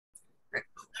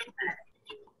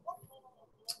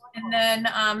And then,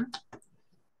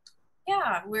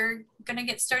 yeah, we're gonna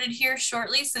get started here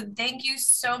shortly. So thank you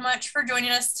so much for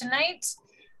joining us tonight.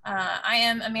 I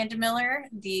am Amanda Miller,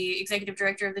 the Executive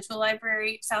Director of the Tool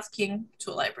Library, South King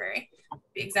Tool Library, to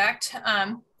be exact.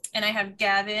 And I have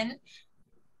Gavin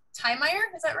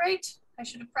Tiemeyer, is that right? I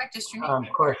should have practiced your name.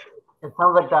 Of course. It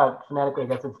sounds like that phonetically. I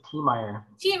guess it's Tiemeyer.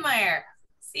 Tiemeyer.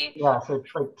 See? Yeah, so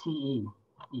it's like T-E.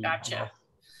 Gotcha.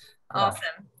 Awesome.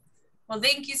 Yeah. Well,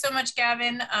 thank you so much,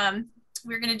 Gavin.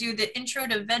 We're going to do the intro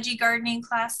to veggie gardening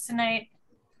class tonight.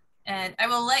 And I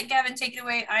will let Gavin take it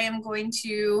away. I am going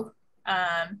to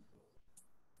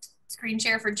screen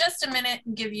share for just a minute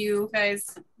and give you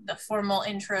guys the formal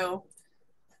intro.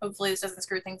 Hopefully this doesn't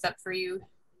screw things up for you,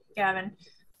 Gavin.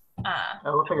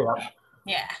 We'll figure it out.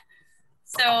 Yeah.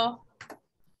 So,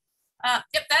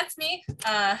 yep, that's me.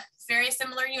 Very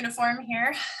similar uniform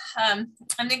here. I'm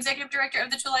the executive director of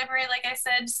the Tool Library, like I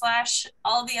said, /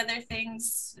 all the other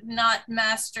things, not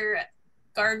master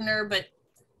gardener, but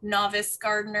novice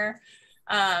gardener.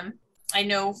 I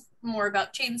know more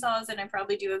about chainsaws than I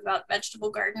probably do about vegetable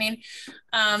gardening.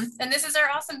 And this is our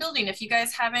awesome building. If you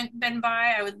guys haven't been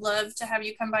by, I would love to have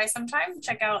you come by sometime,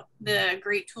 check out the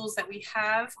great tools that we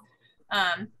have.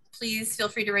 Please feel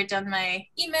free to write down my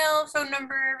email, phone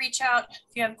number, reach out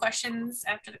if you have questions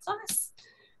after the class.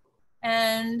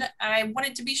 And I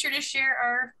wanted to be sure to share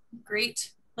our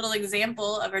great little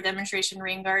example of our demonstration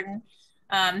rain garden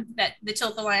that the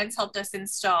Tilth Alliance helped us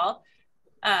install.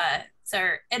 It's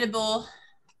our edible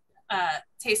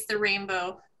Taste the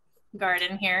Rainbow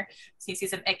garden here. So you see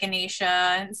some echinacea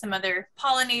and some other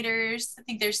pollinators. I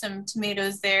think there's some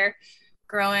tomatoes there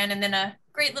growing, and then a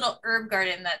great little herb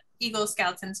garden that Eagle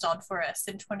Scouts installed for us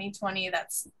in 2020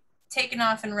 that's taken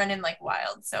off and running like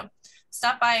wild. So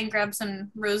stop by and grab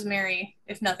some rosemary,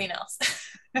 if nothing else.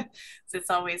 So it's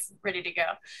always ready to go.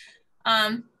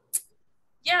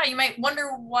 Yeah, you might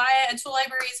wonder why a tool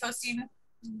library is hosting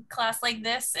a class like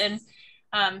this, and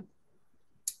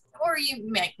or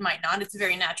you might not. It's a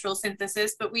very natural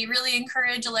synthesis, but we really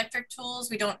encourage electric tools.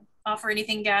 We don't offer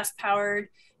anything gas powered.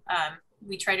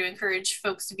 We try to encourage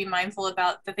folks to be mindful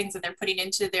about the things that they're putting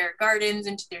into their gardens,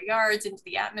 into their yards, into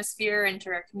the atmosphere, into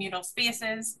our communal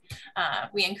spaces.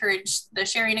 We encourage the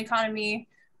sharing economy,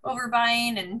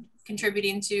 overbuying and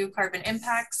contributing to carbon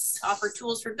impacts, offer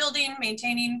tools for building,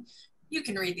 maintaining. You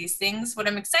can read these things. What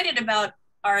I'm excited about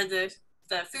are the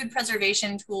food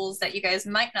preservation tools that you guys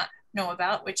might not know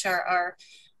about, which are our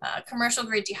commercial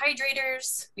grade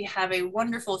dehydrators. We have a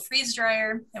wonderful freeze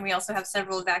dryer, and we also have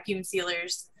several vacuum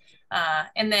sealers.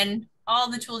 And then all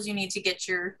the tools you need to get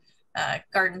your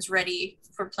gardens ready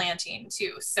for planting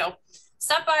too. So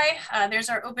stop by, there's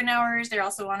our open hours. They're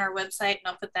also on our website, and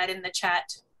I'll put that in the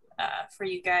chat for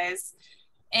you guys.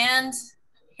 And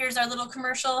here's our little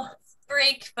commercial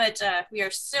break, but we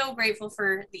are so grateful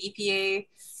for the EPA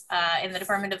and the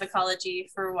Department of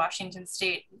Ecology for Washington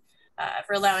State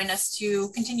for allowing us to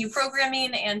continue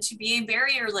programming and to be a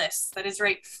barrierless, that is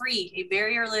right, free, a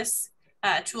barrierless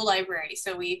tool library.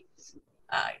 So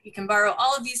you can borrow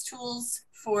all of these tools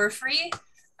for free.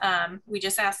 We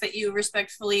just ask that you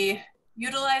respectfully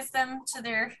utilize them to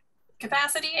their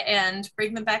capacity and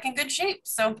bring them back in good shape.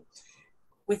 So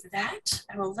with that,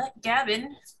 I will let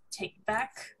Gavin take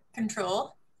back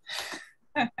control.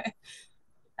 I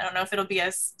don't know if it'll be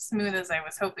as smooth as I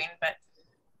was hoping, but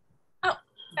oh,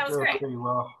 that was great. Pretty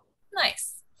well.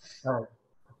 Nice. All right.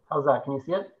 How's that? Can you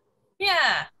see it?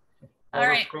 Yeah. All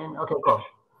right. Screen? Okay, cool.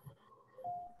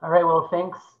 All right. Well,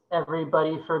 thanks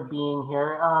everybody for being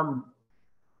here.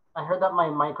 I heard that my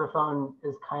microphone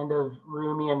is kind of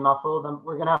roomy and muffled.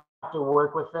 We're gonna have to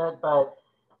work with it, but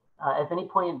at any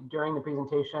point during the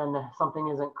presentation, if something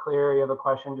isn't clear, you have a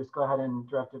question, just go ahead and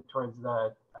direct it towards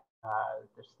the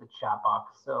chat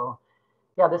box. So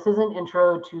yeah, this is an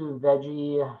intro to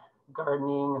veggie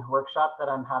gardening workshop that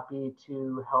I'm happy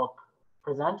to help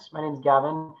present. My name is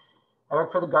Gavin. I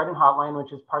work for the Garden Hotline,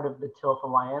 which is part of the Tilth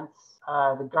Alliance.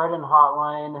 The Garden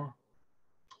Hotline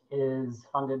is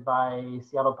funded by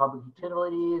Seattle Public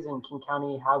Utilities and King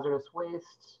County Hazardous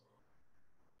Waste.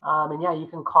 And yeah, you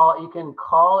can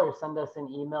call or send us an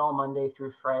email Monday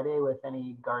through Friday with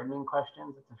any gardening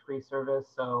questions. It's a free service.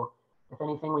 So if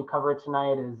anything we cover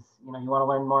tonight is, you want to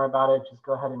learn more about it, just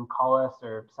go ahead and call us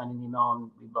or send an email,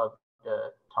 and we'd love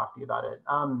to talk to you about it.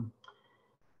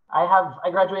 I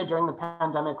graduated during the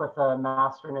pandemic with a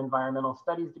Master in Environmental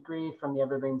Studies degree from the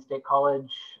Evergreen State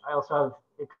College. I also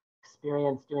have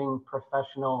experience doing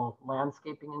professional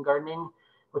landscaping and gardening,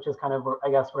 which is kind of,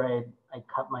 I guess, where I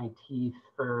cut my teeth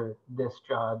for this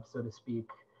job, so to speak.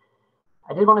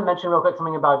 I did want to mention real quick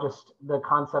something about just the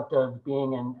concept of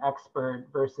being an expert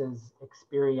versus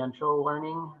experiential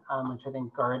learning, which I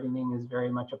think gardening is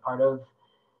very much a part of.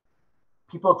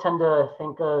 People tend to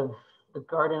think of the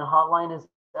garden hotline as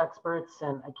experts,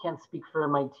 and I can't speak for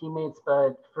my teammates,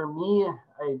 but for me,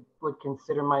 I would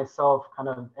consider myself kind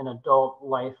of an adult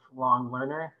lifelong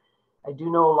learner. I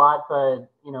do know a lot, but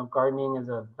gardening is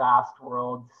a vast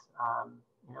world.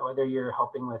 Whether you're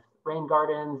helping with rain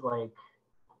gardens, like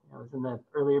was in the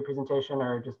earlier presentation,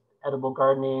 or just edible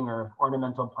gardening or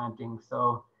ornamental planting.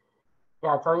 So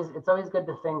yeah, it's always good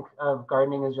to think of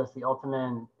gardening as just the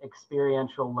ultimate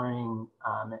experiential learning,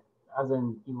 as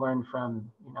in you learn from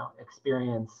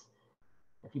experience.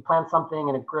 If you plant something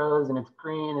and it grows and it's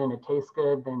green and it tastes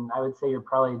good, then I would say you're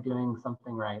probably doing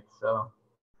something right. So.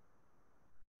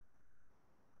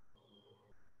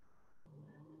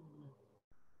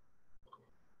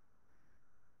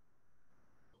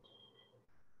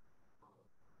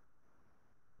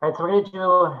 All right, so we're gonna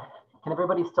do, can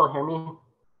everybody still hear me?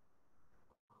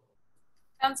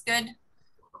 Sounds good.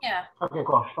 Yeah. Okay,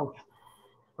 cool, thanks.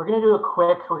 We're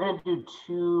gonna do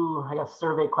two, I guess,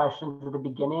 survey questions at the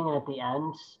beginning and at the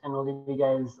end, and we'll give you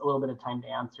guys a little bit of time to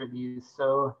answer these.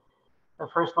 So the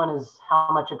first one is, how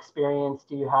much experience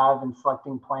do you have in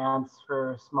selecting plants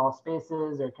for small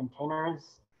spaces or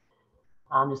containers?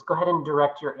 Just go ahead and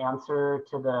direct your answer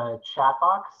to the chat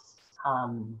box.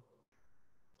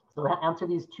 So answer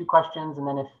these two questions, and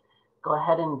then go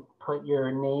ahead and put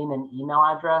your name and email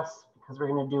address, because we're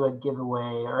going to do a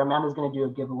giveaway, or Amanda's going to do a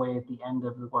giveaway at the end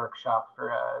of the workshop for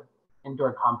an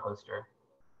indoor composter.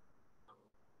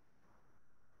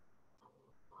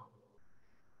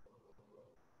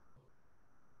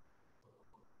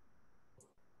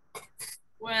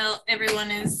 Well,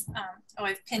 everyone is,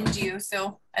 I've pinned you,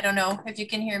 so I don't know if you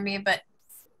can hear me, but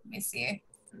let me see,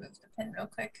 move the pin real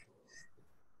quick.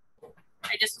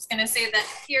 I just was gonna say that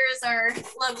here is our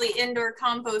lovely indoor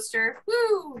composter.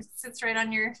 Woo! It sits right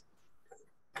on your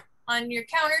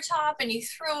countertop, and you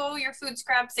throw your food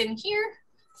scraps in here,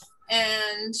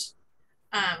 and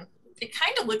it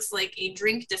kind of looks like a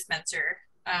drink dispenser.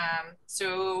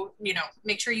 So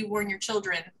make sure you warn your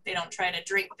children they don't try to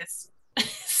drink this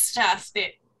stuff.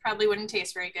 It probably wouldn't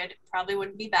taste very good. It probably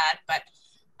wouldn't be bad, but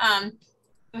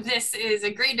this is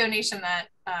a great donation that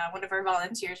one of our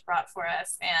volunteers brought for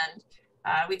us, and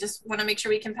we just want to make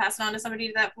sure we can pass it on to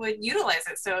somebody that would utilize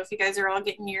it. So if you guys are all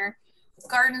getting your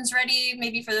gardens ready,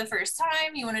 maybe for the first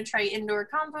time, you want to try indoor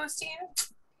composting,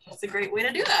 it's a great way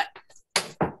to do that.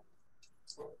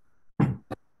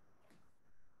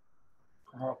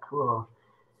 All right, cool.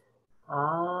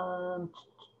 All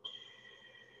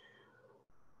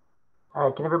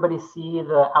right, can everybody see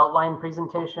the outline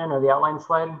presentation or the outline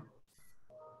slide?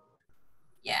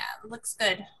 Yeah, it looks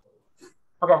good.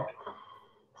 Okay.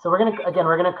 So we're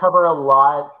gonna cover a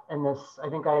lot in this.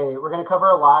 We're gonna cover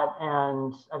a lot,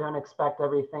 and I don't expect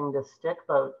everything to stick,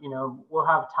 but we'll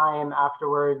have time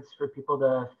afterwards for people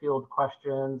to field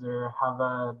questions or have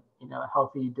a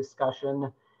healthy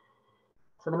discussion.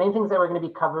 So the main things that we're going to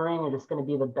be covering are just going to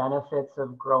be the benefits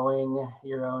of growing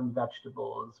your own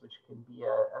vegetables, which can be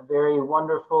a very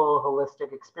wonderful,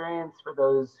 holistic experience for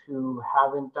those who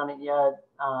haven't done it yet.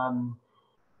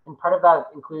 And part of that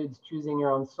includes choosing your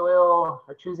own soil,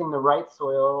 or choosing the right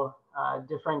soil,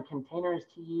 different containers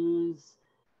to use,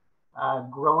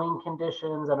 growing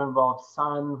conditions that involve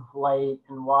sun, light,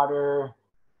 and water.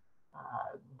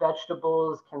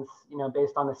 Vegetables can,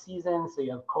 based on the season. So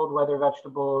you have cold weather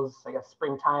vegetables, I guess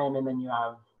springtime, and then you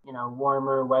have,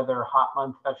 warmer weather, hot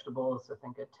month vegetables. So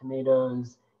think of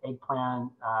tomatoes,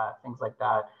 eggplant, things like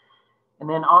that. And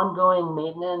then ongoing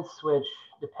maintenance, which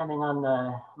depending on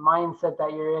the mindset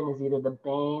that you're in, is either the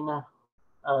bane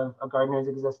of a gardener's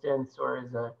existence or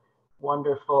is a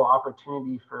wonderful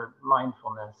opportunity for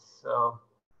mindfulness. So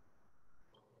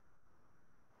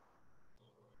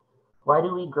why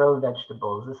do we grow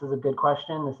vegetables? This is a good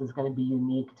question. This is going to be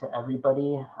unique to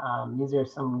everybody. These are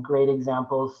some great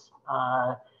examples.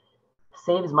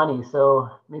 Saves money. So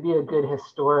maybe a good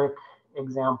historic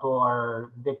example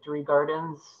are victory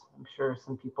gardens. I'm sure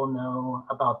some people know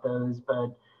about those,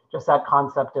 but just that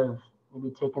concept of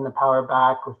maybe taking the power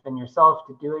back within yourself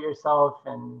to do it yourself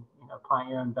and plant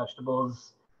your own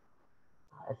vegetables.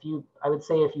 I would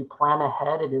say if you plan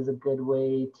ahead, it is a good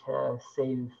way to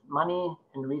save money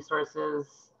and resources.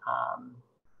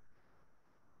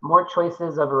 More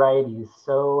choices of varieties.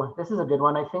 So this is a good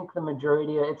one. I think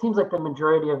it seems like the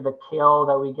majority of the kale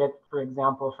that we get, for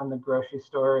example, from the grocery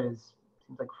store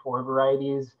seems like 4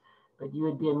 varieties, but you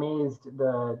would be amazed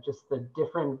the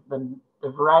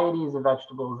varieties of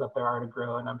vegetables that there are to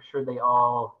grow, and I'm sure they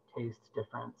all taste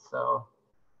different. So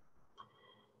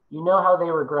you know how they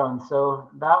were grown. So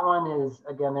that one is,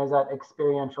 again, there's that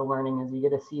experiential learning, is you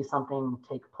get to see something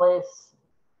take place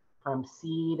from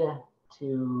seed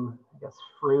to, I guess,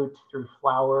 fruit through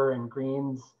flower and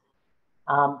greens.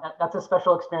 That's a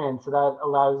special experience. So that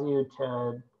allows you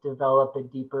to develop a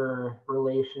deeper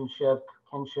relationship,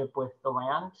 kinship with the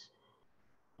land.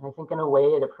 And I think in a way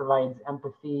it provides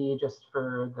empathy just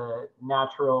for the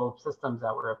natural systems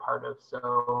that we're a part of.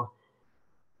 So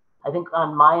I think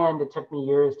on my end, it took me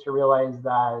years to realize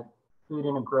that food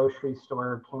in a grocery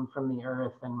store came from the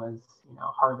earth and was,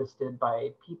 harvested by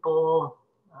people.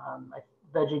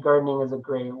 Veggie gardening is a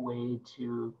great way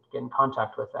to get in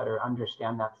contact with that or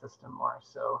understand that system more.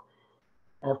 So,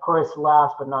 and of course,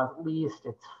 last but not least,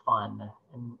 it's fun.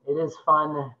 And it is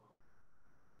fun.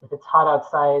 If it's hot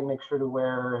outside, make sure to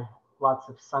wear lots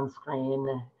of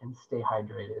sunscreen and stay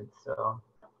hydrated. So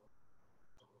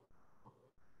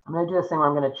I'm going to do this thing where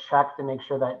I'm going to check to make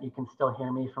sure that you can still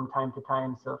hear me from time to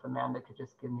time. So if Amanda could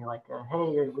just give me like a,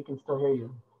 hey, we can still hear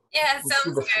you. Yeah,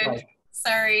 sounds good. Slide.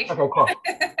 Sorry. Okay, cool.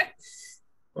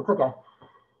 It's okay.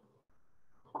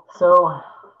 So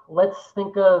let's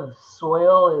think of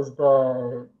soil as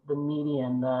the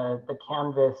medium, the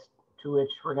canvas to which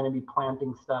we're going to be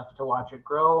planting stuff to watch it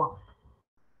grow.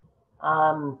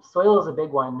 Soil is a big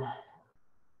one.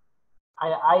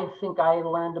 I think I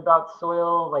learned about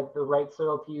soil, like the right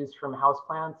soil to use from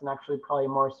houseplants, and actually probably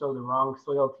more so the wrong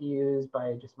soil to use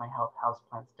by just my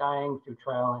houseplants dying through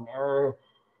trial and error.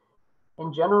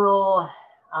 In general,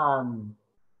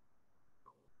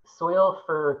 soil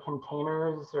for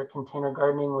containers or container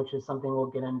gardening, which is something we'll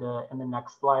get into in the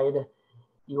next slide,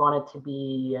 you want it to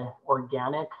be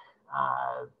organic,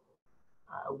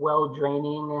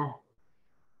 well-draining.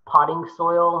 Potting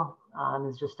soil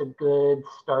is just a good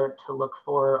start to look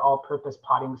for all-purpose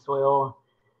potting soil.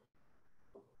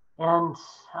 And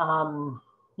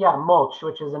yeah, mulch,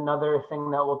 which is another thing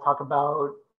that we'll talk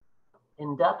about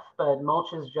in depth, but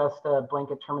mulch is just a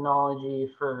blanket terminology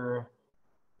for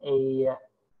a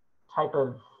type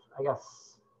of, I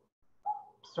guess,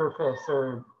 surface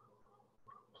or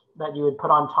that you would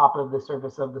put on top of the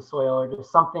surface of the soil, or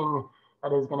just something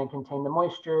that is going to contain the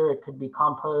moisture. It could be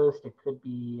compost, it could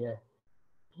be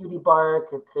beauty bark,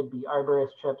 it could be arborist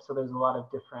chips. So there's a lot of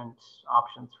different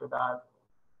options for that.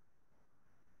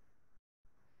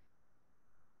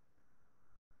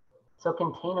 So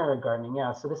container gardening,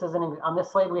 yeah. So this is on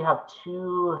this slide we have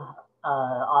two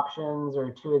options or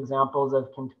two examples of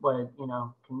what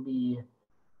can be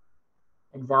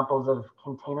examples of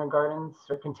container gardens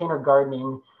or container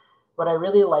gardening. What I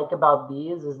really like about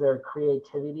these is their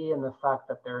creativity and the fact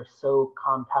that they're so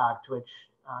compact, which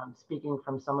speaking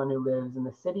from someone who lives in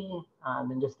the city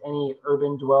and just any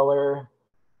urban dweller,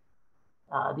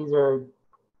 these are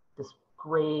just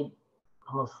great,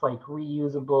 almost like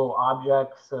reusable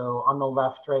objects. So on the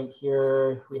left right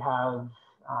here, we have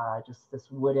just this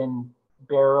wooden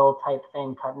barrel type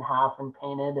thing cut in half and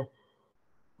painted.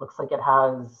 Looks like it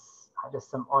has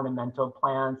just some ornamental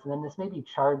plants. And then this may be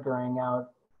chard growing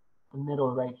out the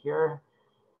middle right here.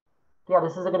 Yeah,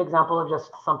 this is a good example of just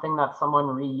something that someone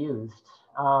reused.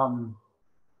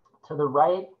 To the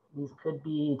right, these could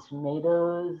be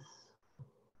tomatoes.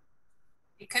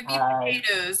 It could be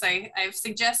potatoes. I've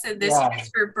suggested this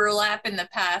use for burlap in the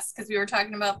past because we were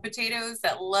talking about potatoes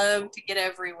that love to get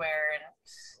everywhere. And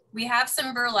we have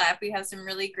some burlap. We have some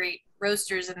really great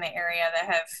roasters in the area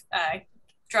that have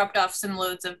dropped off some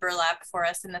loads of burlap for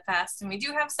us in the past. And we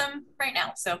do have some right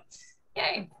now. So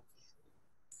yay.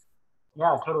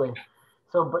 Yeah, totally.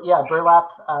 So, but yeah, burlap,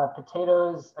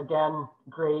 potatoes, again,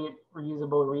 great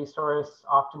reusable resource.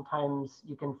 Oftentimes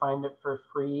you can find it for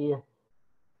free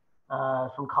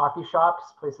from coffee shops,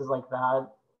 places like that.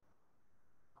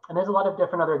 And there's a lot of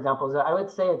different other examples. I would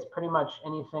say it's pretty much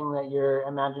anything that your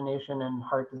imagination and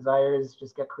heart desires.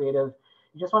 Just get creative.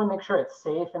 You just want to make sure it's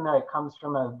safe and that it comes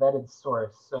from a vetted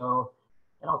source. So,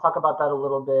 and I'll talk about that a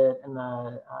little bit in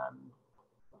the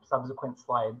subsequent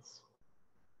slides.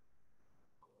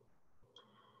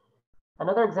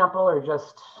 Another example are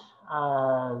just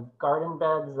garden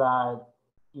beds that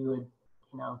you would,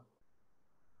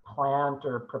 plant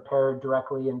or prepare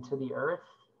directly into the earth.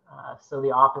 So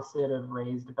the opposite of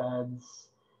raised beds.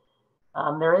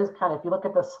 There is kind of, if you look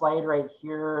at the slide right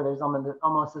here, there's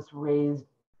almost this raised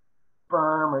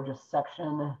berm or just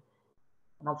section,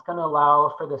 and that's going to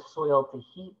allow for the soil to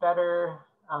heat better.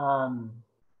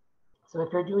 So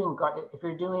if you're doing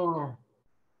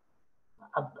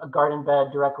a garden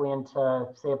bed directly into,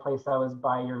 say, a place that was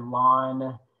by your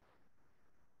lawn,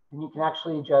 and you can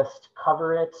actually just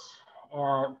cover it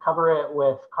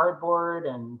with cardboard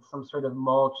and some sort of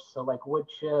mulch, so like wood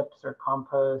chips or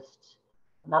compost.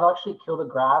 And that'll actually kill the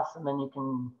grass, and then you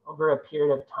can, over a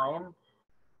period of time,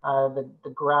 the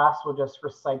grass will just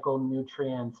recycle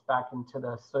nutrients back into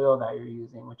the soil that you're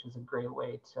using, which is a great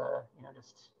way to,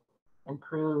 just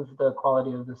improve the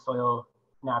quality of the soil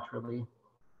naturally.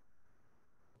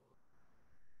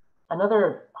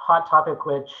 Another hot topic,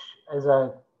 which is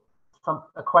a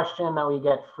question that we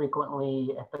get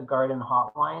frequently at the garden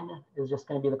hotline, is just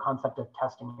going to be the concept of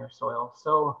testing your soil.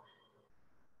 So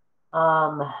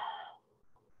can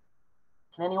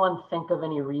anyone think of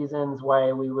any reasons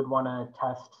why we would want to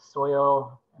test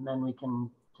soil? And then we can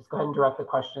just go ahead and direct the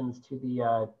questions to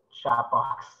the chat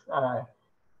box.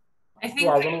 I think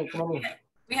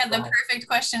we had the perfect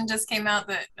question just came out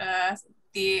that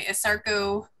the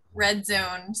Asarco red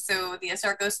zone, so the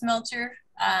Asarco smelter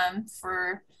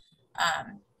for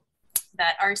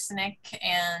that arsenic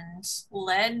and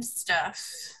lead stuff,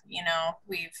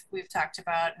 we've talked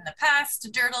about in the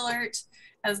past. Dirt Alert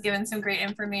has given some great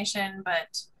information,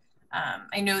 but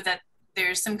I know that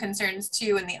there's some concerns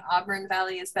too in the Auburn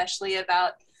Valley, especially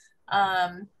about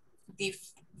the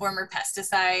former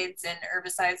pesticides and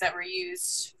herbicides that were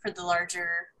used for the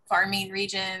larger farming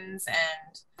regions.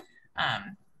 And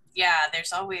yeah,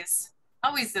 there's always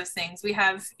those things. We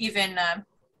have even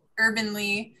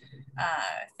urbanly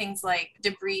things like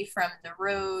debris from the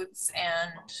roads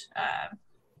and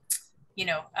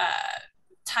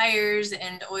tires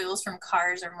and oils from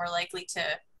cars are more likely to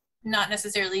not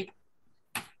necessarily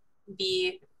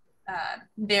be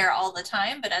there all the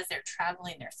time, but as they're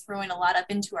traveling, they're throwing a lot up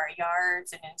into our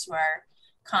yards and into our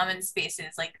common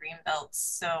spaces like green belts.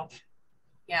 So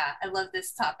yeah, I love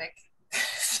this topic.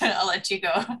 I'll let you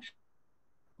go.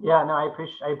 Yeah, no, I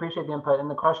appreciate the input, and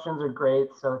the questions are great,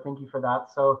 so thank you for that.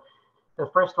 So the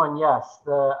first one, yes,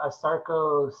 the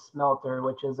Asarco smelter,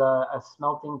 which is a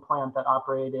smelting plant that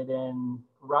operated in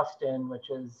Ruston, which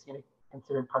is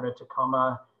considered part of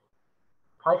Tacoma,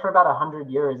 probably for about 100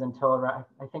 years until I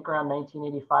think around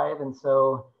 1985. And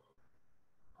so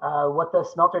what the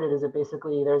smelter did is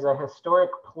there's a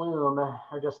historic plume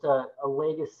or just a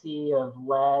legacy of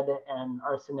lead and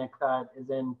arsenic that is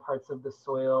in parts of the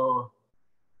soil.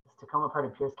 It's Tacoma part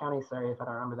of Pierce County, sorry if I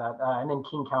don't remember that, and then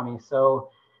King County. So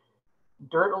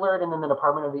Dirt Alert and then the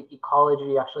Department of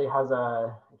Ecology actually has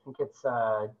I think it's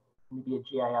maybe a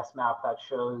GIS map that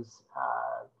shows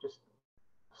just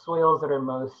soils that are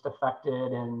most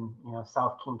affected in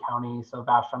South King County, so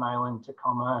Vashon Island,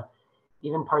 Tacoma,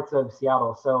 even parts of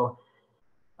Seattle. So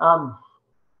I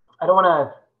don't want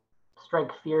to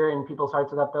strike fear in people's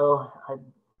hearts with that, though.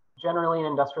 Generally, in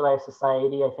industrialized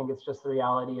society, I think it's just the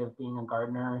reality of being a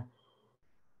gardener.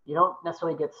 You don't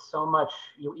necessarily get so much,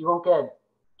 you won't get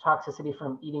toxicity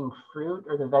from eating fruit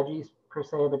or the veggies per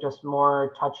se, but just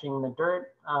more touching the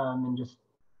dirt and just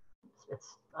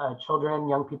it's children,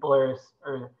 young people are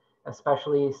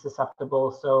especially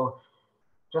susceptible. So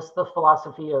just the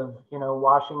philosophy of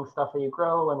washing stuff that you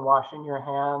grow and washing your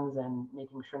hands and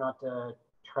making sure not to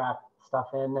trap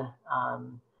stuff in.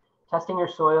 Testing your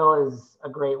soil is a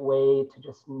great way to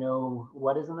just know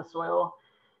what is in the soil.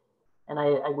 And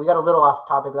we got a little off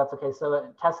topic, but that's okay.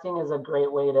 So testing is a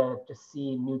great way to just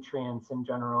see nutrients in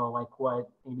general, like what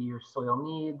maybe your soil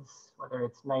needs, whether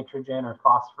it's nitrogen or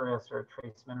phosphorus or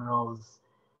trace minerals.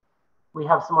 We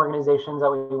have some organizations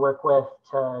that we work with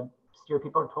to steer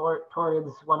people towards.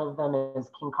 One of them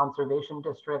is King Conservation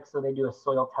District. So they do a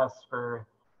soil test for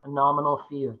a nominal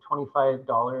fee of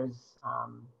 $25.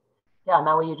 Yeah, and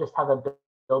that way you just have a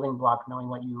building block knowing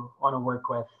what you want to work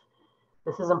with.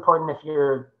 This is important if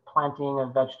you're planting a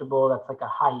vegetable that's like a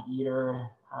high eater,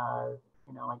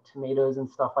 like tomatoes and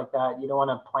stuff like that. You don't want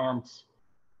to plant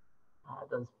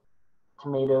those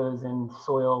tomatoes in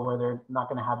soil where they're not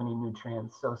going to have any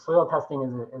nutrients. So soil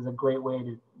testing is a great way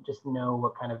to just know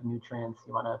what kind of nutrients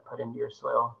you want to put into your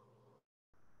soil.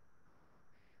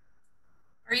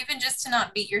 Or even just to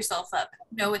not beat yourself up.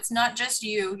 No, it's not just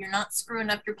you. You're not screwing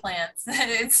up your plants.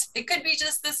 It could be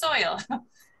just the soil.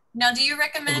 Now, do you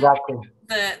recommend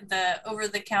the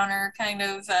over-the-counter kind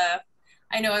of,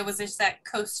 I know I was just at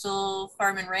Coastal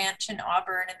Farm and Ranch in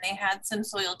Auburn, and they had some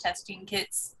soil testing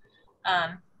kits.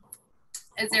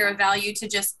 Is there a value to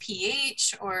just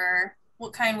pH, or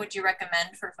what kind would you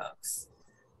recommend for folks?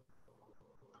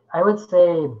 I would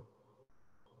say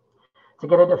to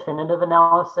get a definitive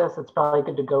analysis, it's probably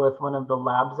good to go with one of the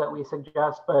labs that we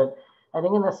suggest, but I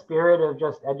think in the spirit of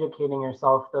just educating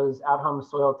yourself, those at-home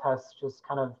soil tests just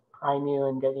kind of prime you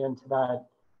and get you into that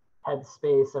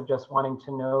headspace of just wanting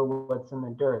to know what's in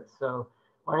the dirt. So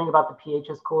learning about the pH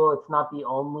is cool. It's not the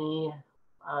only,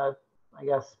 I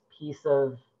guess, piece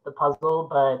of the puzzle,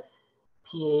 but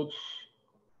pH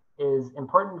is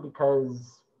important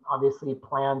because Obviously,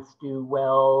 plants do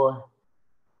well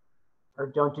or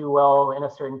don't do well in a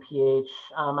certain pH.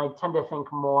 I tend to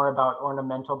think more about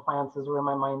ornamental plants is where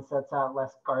my mindset's at,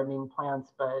 less gardening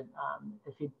plants. But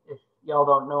if y'all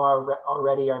don't know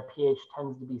already, our pH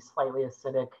tends to be slightly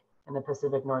acidic in the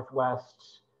Pacific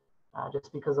Northwest,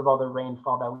 just because of all the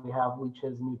rainfall that we have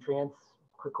leaches nutrients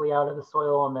quickly out of the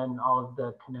soil, and then all of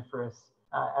the coniferous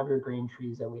evergreen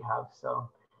trees that we have. So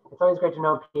it's always great to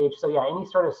know pH. So yeah, any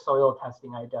sort of soil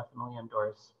testing I definitely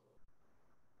endorse.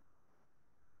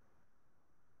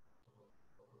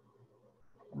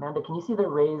 Amanda, can you see the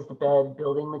raised bed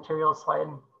building material slide?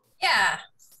 Yeah.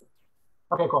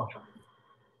 Okay, cool.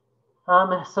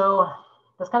 So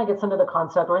this kind of gets into the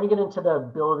concept. We're going to get into the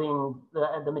building,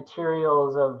 the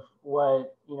materials of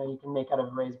what you can make out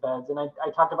of raised beds. And I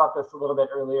talked about this a little bit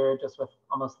earlier, just with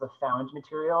almost the found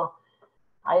material.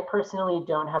 I personally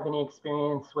don't have any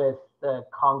experience with the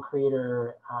concrete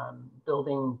or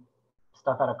building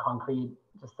stuff out of concrete,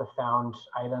 just the found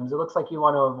items. It looks like you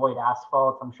want to avoid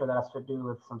asphalt. I'm sure that has to do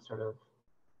with some sort of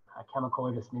chemical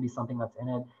or just maybe something that's in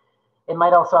it. It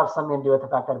might also have something to do with the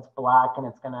fact that it's black and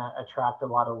it's going to attract a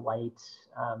lot of light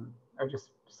or just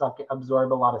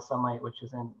absorb a lot of sunlight, which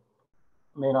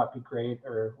may not be great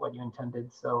or what you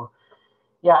intended. So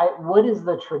yeah, wood is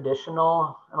the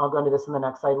traditional, and I'll go into this in the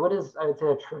next slide. Wood is, I would say,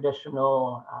 a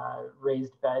traditional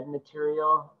raised bed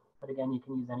material, but again, you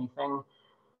can use anything.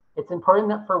 It's important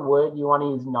that for wood, you want to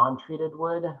use non-treated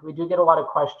wood. We do get a lot of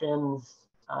questions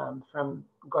from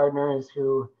gardeners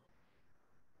who,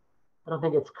 I don't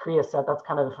think it's creosote, that's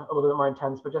kind of a little bit more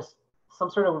intense, but just some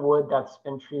sort of wood that's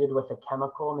been treated with a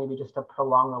chemical, maybe just to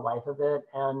prolong the life of it.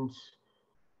 And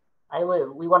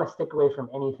we want to stick away from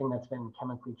anything that's been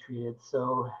chemically treated.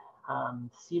 So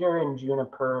cedar and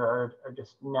juniper are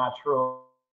just natural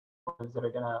woods that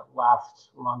are going to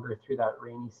last longer through that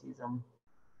rainy season.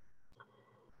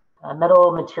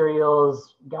 Metal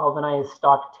materials, galvanized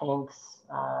stock tanks,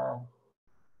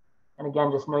 and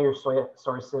again, just know your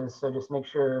sources. So just make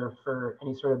sure for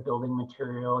any sort of building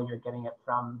material, you're getting it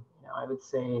from, I would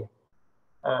say,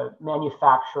 a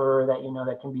manufacturer that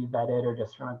that can be vetted, or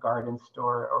just from a garden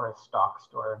store or a stock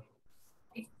store.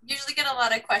 I usually get a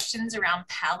lot of questions around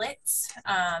pallets,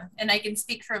 and I can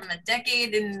speak from a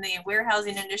decade in the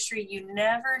warehousing industry. You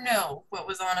never know what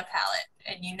was on a pallet,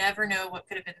 and you never know what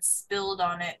could have been spilled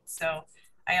on it. So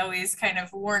I always kind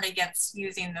of warn against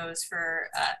using those for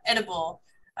edible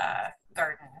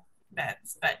garden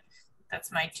beds, but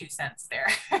that's my 2 cents there.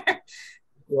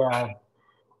 Yeah.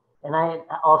 And I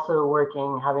also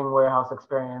having warehouse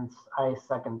experience, I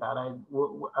second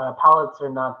that. Pallets are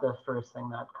not the first thing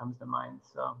that comes to mind.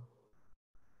 So,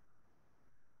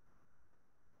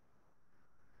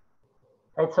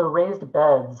 right. So raised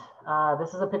beds.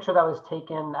 This is a picture that was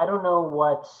taken. I don't know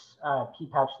what pea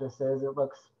patch this is. It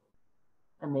looks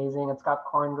amazing. It's got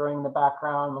corn growing in the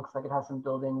background. Looks like it has some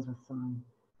buildings with some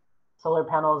solar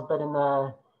panels. But in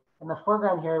the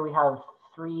foreground here, we have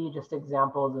 3 just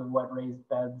examples of what raised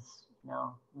beds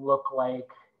look like.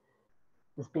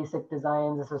 This basic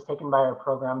designs. This was taken by our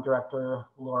program director,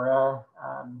 Laura.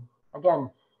 Again,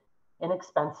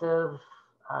 inexpensive,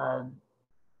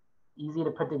 easy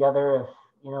to put together if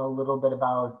a little bit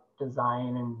about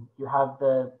design, and you have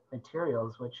the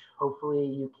materials, which hopefully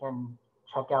you can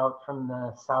check out from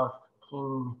the South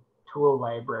King Tool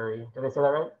Library. Did I say that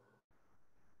right?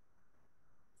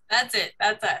 That's it.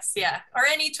 That's us. Yeah. Or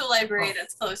any tool library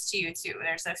that's close to you too.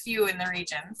 There's a few in the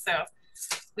region. So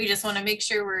we just want to make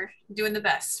sure we're doing the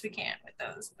best we can with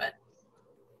those. But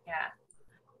yeah.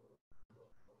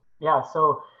 Yeah.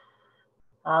 So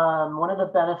one of the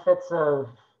benefits of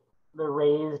the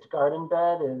raised garden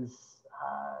bed is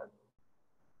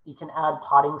you can add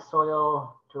potting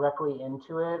soil directly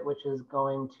into it, which is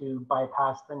going to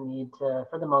bypass the need to,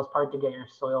 for the most part, to get your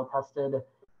soil tested.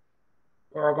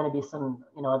 There are going to be some,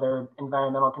 other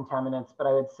environmental contaminants, but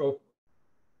I would say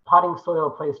potting soil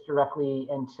placed directly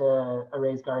into a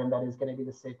raised garden bed is going to be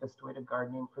the safest way to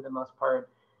gardening for the most part.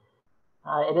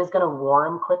 It is going to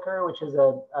warm quicker, which is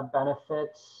a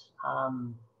benefit.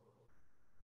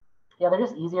 Yeah, they're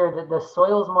just easier. The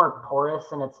soil is more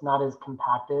porous and it's not as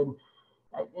compacted.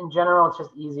 In general, it's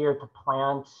just easier to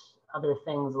plant other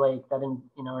things like that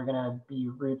are going to be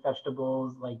root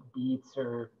vegetables like beets,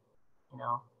 or,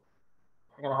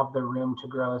 you're going to have the room to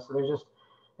grow. So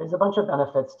there's a bunch of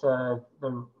benefits to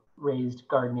the raised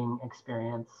gardening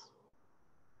experience.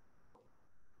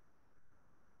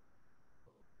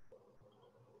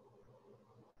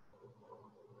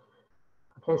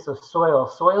 Okay, so soil.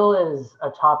 Soil is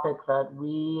a topic that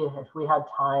if we had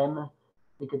time,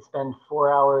 we could spend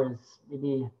 4 hours,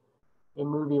 maybe a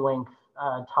movie length,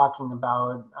 talking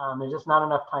about. There's just not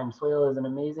enough time. Soil is an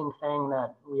amazing thing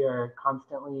that we are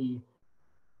constantly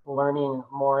learning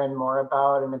more and more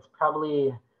about, and it's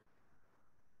probably,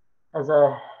 as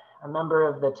a member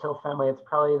of the Tilth family, it's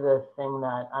probably the thing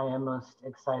that I am most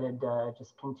excited to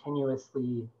just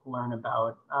continuously learn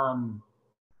about. And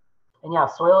yeah,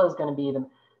 soil is going to be,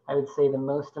 I would say, the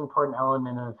most important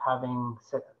element of having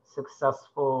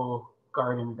successful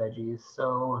garden veggies.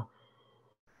 So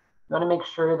you want to make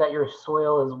sure that your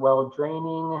soil is well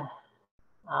draining.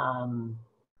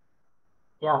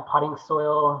 Yeah, potting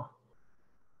soil.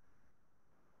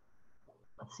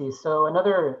 Let's see, so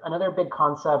another big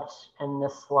concept in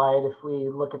this slide, if we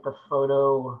look at the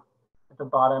photo at the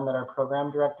bottom that our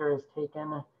program director has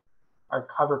taken, are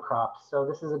cover crops. So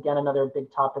this is, again, another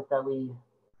big topic that we,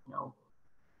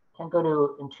 can't go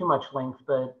to in too much length,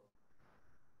 but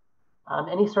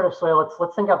any sort of soil,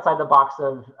 let's think outside the box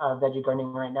of veggie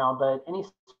gardening right now, but any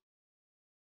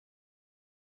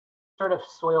sort of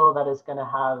soil that is going to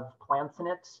have plants in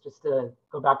it, just to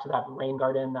go back to that rain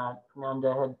garden that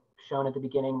Amanda had shown at the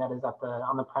beginning, that is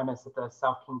on the premise at the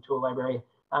South King Tool Library.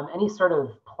 Any sort of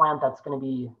plant that's going to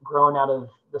be grown out of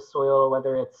the soil,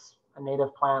 whether it's a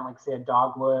native plant like, say, a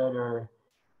dogwood, or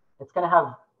it's going to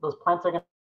have, those plants are going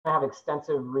to have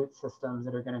extensive root systems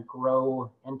that are going to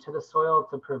grow into the soil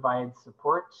to provide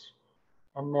support.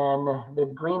 And then the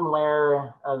green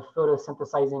layer of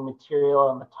photosynthesizing material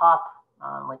on the top,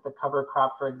 like the cover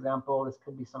crop, for example, this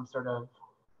could be some sort of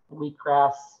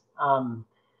wheatgrass,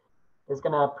 is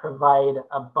going to provide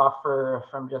a buffer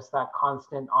from just that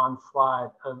constant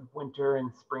onslaught of winter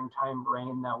and springtime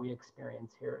rain that we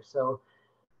experience here. So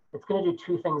it's going to do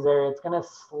two things there. It's going to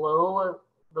slow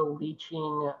the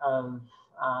leaching of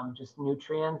just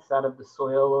nutrients out of the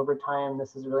soil over time.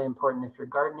 This is really important if you're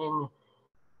gardening.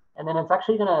 And then it's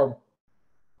actually going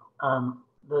to,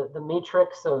 the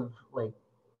matrix of like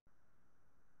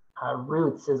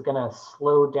roots is going to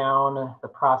slow down the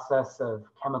process of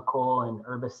chemical and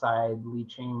herbicide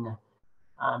leaching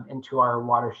into our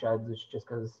watersheds, which just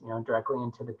goes directly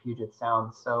into the Puget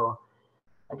Sound. So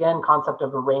again, concept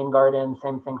of a rain garden,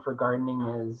 same thing for gardening,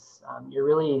 is you're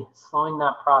really slowing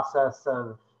that process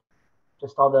of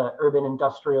just all the urban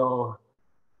industrial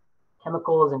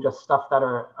chemicals and just stuff that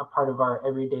are a part of our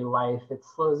everyday life. It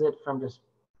slows it from just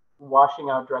washing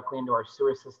out directly into our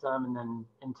sewer system and then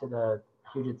into the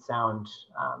Puget Sound,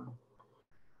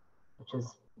 which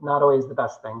is not always the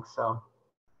best thing. So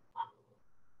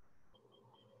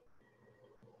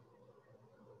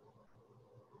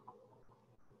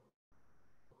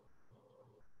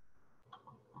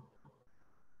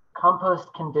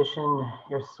compost condition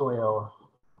your soil.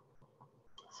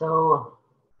 So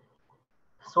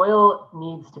soil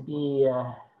needs to be,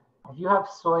 if you have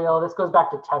soil, this goes back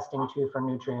to testing too for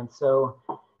nutrients. So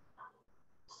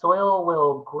soil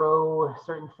will grow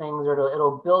certain things, or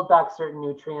it'll build back certain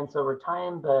nutrients over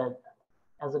time, but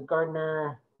as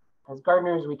gardeners,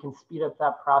 we can speed up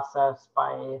that process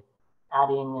by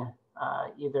adding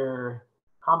either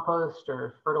compost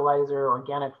or fertilizer,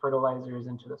 organic fertilizers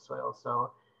into the soil.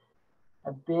 So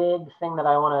a big thing that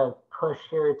I want to push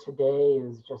here today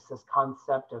is just this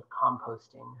concept of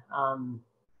composting.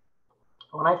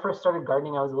 When I first started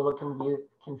gardening, I was a little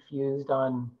confused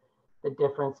on the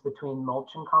difference between mulch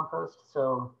and compost.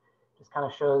 So just kind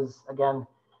of shows, again,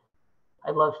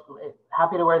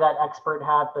 happy to wear that expert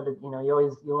hat, but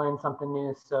you learn something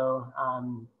new. So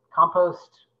compost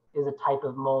is a type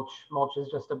of mulch. Mulch is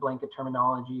just a blanket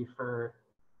terminology for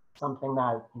something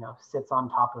that sits on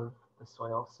top of the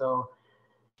soil. So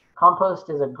compost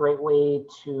is a great way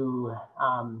to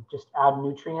just add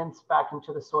nutrients back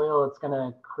into the soil. It's going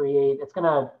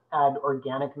to add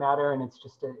organic matter, and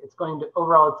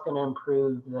overall it's going to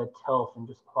improve the tilth and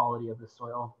just quality of the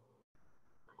soil.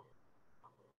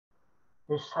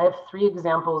 I have 3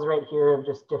 examples right here of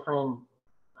just different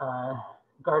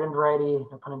garden variety,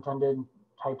 no pun intended,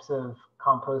 types of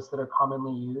compost that are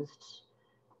commonly used.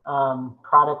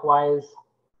 Product-wise,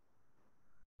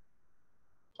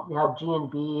 we have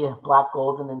G&B, Black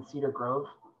Gold, and then Cedar Grove.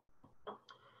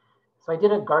 So I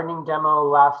did a gardening demo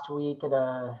last week at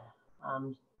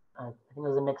I think it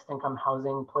was a mixed income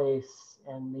housing place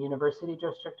in the University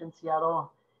District in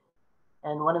Seattle.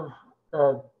 And one of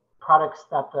the products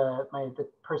that the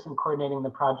person coordinating the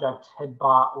project had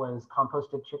bought was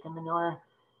composted chicken manure.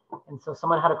 And so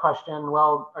someone had a question,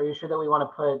 well, are you sure that we want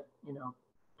to put,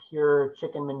 pure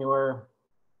chicken manure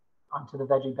onto the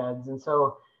veggie beds? And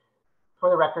so for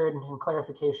the record and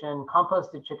clarification,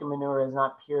 composted chicken manure is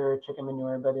not pure chicken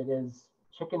manure, but it is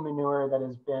chicken manure that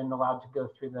has been allowed to go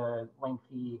through the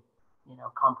lengthy,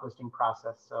 composting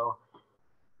process. So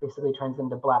basically turns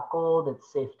into black gold.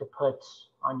 It's safe to put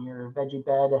on your veggie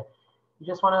bed. You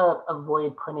just want to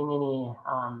avoid putting any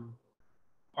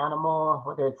animal,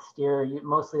 whether it's steer,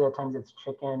 mostly the times it's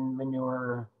chicken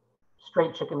manure,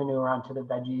 straight chicken manure onto the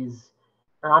veggies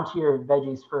or onto your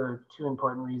veggies for two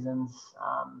important reasons.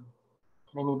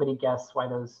 Can anybody guess why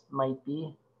those might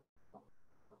be?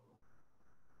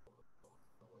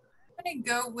 I'm gonna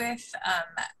go with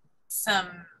some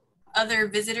other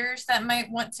visitors that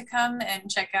might want to come and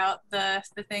check out the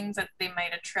things that they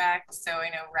might attract. So I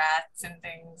know rats and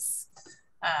things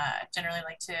generally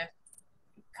like to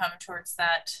come towards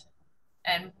that.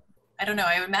 And I don't know,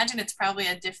 I imagine it's probably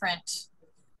a different,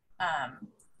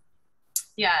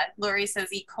 yeah, Lori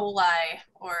says E. coli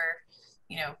or,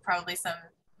 you know, probably some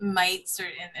mites or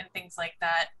and things like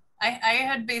that. I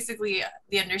had basically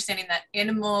the understanding that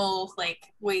animal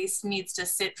like waste needs to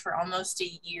sit for almost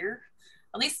a year.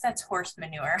 At least that's horse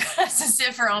manure to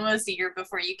sit for almost a year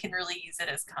before you can really use it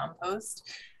as compost.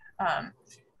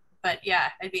 But yeah,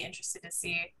 I'd be interested to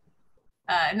see.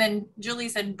 And then Julie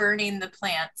said burning the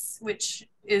plants, which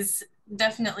is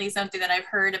definitely something that I've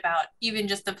heard about. Even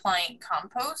just applying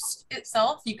compost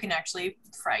itself, you can actually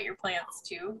fry your plants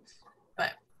too.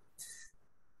 But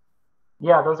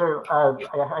yeah, those are,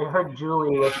 I heard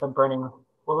Julie with the burning.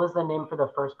 What was the name for the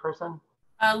first person?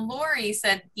 Lori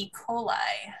said E. coli.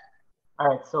 All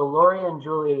right, so Lori and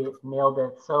Julie nailed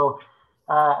it. So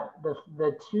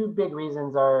the two big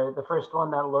reasons are the first one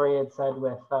that Lori had said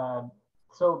with,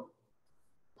 so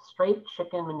straight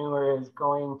chicken manure is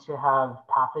going to have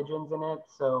pathogens in it.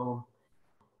 So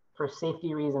for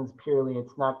safety reasons purely,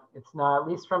 it's not, at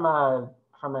least from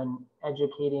an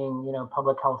educating, you know,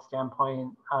 public health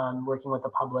standpoint, working with the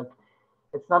public,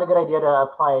 it's not a good idea to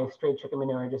apply straight chicken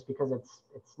manure just because it's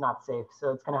not safe.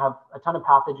 So it's going to have a ton of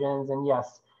pathogens. And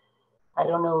yes, I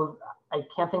don't know, I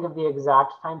can't think of the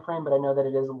exact time frame, but I know that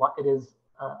it is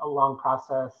a long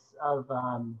process of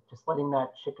just letting that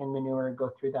chicken manure go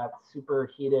through that super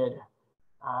heated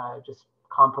just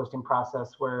composting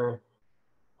process where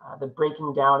the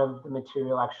breaking down of the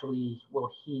material actually will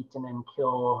heat and then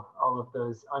kill all of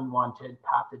those unwanted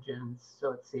pathogens,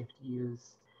 so it's safe to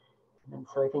use. And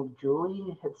so I think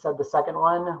Julie had said the second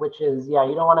one, which is, yeah,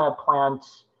 you don't want to plant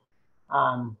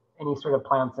any sort of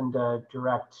plants into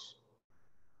direct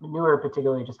manure,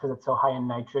 particularly just because it's so high in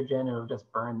nitrogen, it'll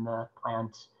just burn the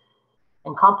plant.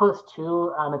 And compost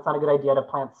too, it's not a good idea to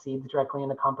plant seeds directly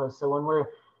into compost. So when we're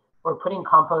putting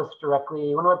compost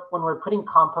directly, when we're putting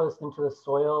compost into the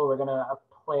soil, we're going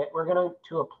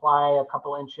to apply a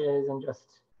couple inches and just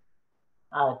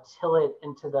till it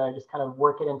into just kind of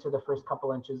work it into the first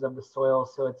couple inches of the soil,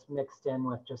 so it's mixed in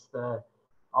with just the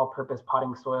all-purpose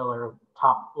potting soil or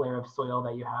top layer of soil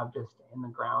that you have just in the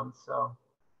ground. So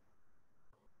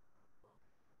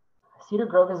Cedar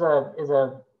Grove is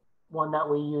a one that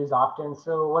we use often.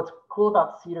 So what's cool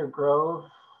about Cedar Grove,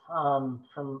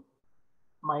 from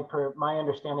my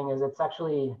understanding, is it's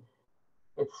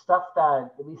stuff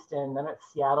that, at least in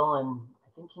Seattle and I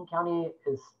think King County,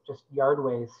 is just yard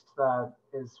waste that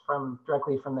is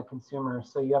directly from the consumer.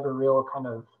 So you have a real kind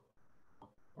of,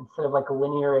 instead of like a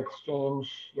linear exchange,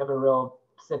 you have a real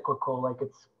cyclical, like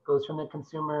it goes from the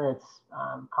consumer, it's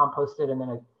composted, and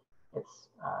then it's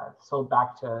sold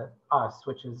back to us,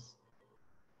 which is,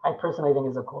 I personally think,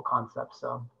 is a cool concept.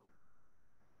 So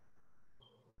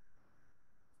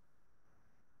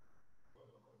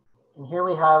and here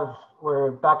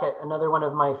we're back at another one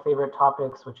of my favorite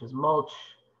topics, which is mulch.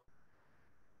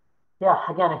 Yeah,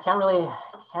 again, I can't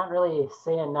really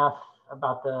say enough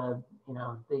about the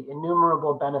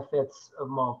innumerable benefits of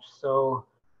mulch. So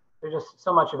there's just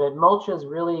so much of it. Mulch is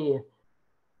really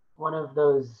one of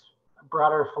those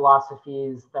broader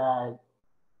philosophies that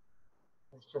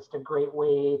is just a great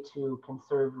way to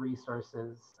conserve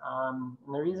resources. And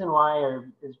the reason why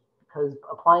is because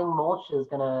applying mulch is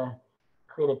going to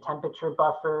create a temperature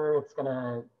buffer. It's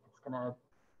gonna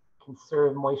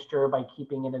conserve moisture by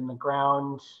keeping it in the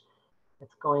ground.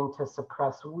 It's going to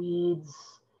suppress weeds.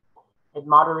 It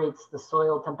moderates the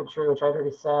soil temperature, which I've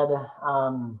already said.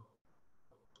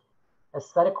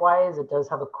 Aesthetic wise, it does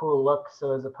have a cool look.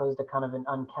 So as opposed to kind of an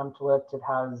unkempt look, it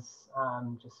has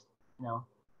just,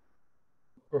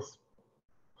 this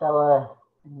fella,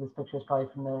 this picture is probably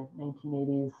from the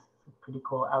 1980s. It's a pretty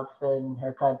cool outfit and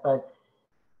haircut, but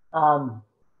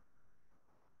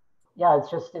yeah,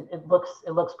 it's just, it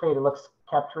looks great. It looks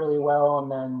kept really well, and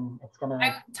then it's gonna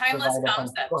timeless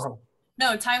concepts.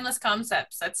 No, timeless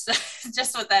concepts. That's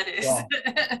just what that is. Yeah,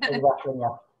 exactly.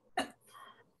 Yeah.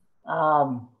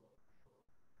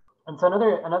 And so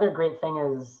another great thing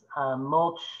is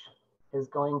mulch is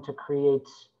going to create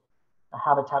a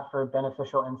habitat for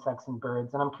beneficial insects and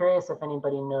birds. And I'm curious if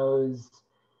anybody knows,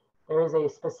 there is a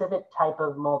specific type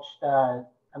of mulch that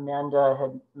Amanda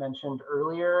had mentioned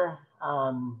earlier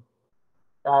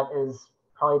that is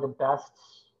probably the best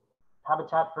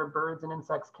habitat for birds and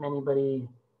insects. Can anybody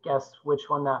guess which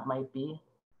one that might be?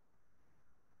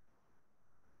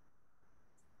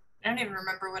 I don't even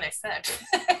remember what I said.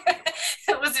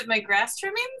 Was it my grass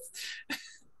trimmings?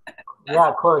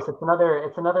 Yeah, close. It's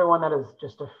another one that is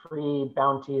just a free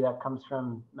bounty that comes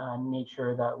from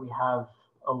nature that we have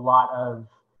a lot of,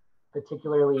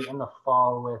 particularly in the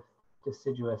fall with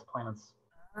deciduous plants.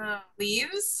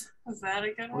 Leaves? Is that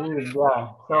a good one? Leaves, yeah.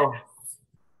 So,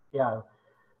 yeah,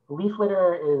 leaf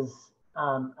litter is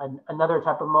another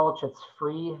type of mulch. It's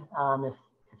free if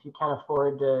you can't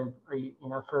afford to,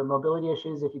 or for mobility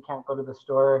issues, if you can't go to the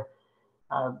store.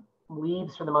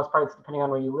 Leaves, for the most part, depending on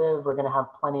where you live, we're going to have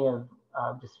plenty of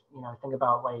just think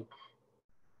about like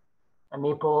a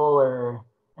maple or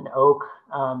an oak.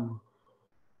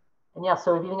 And yeah,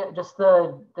 so if you think just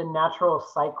the natural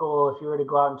cycle, if you were to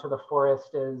go out into the forest,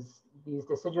 is these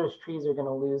deciduous trees are going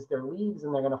to lose their leaves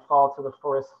and they're going to fall to the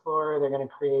forest floor. They're going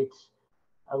to create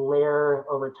a layer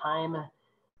over time.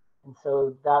 And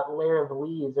so that layer of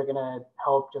leaves are going to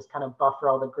help just kind of buffer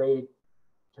all the great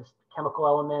just chemical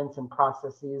elements and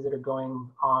processes that are going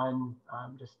on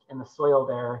just in the soil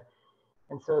there.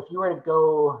 And so if you were to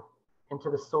go into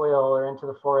the soil or into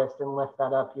the forest and lift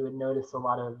that up, you would notice a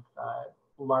lot of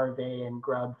larvae and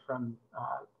grub from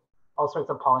all sorts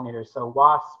of pollinators. So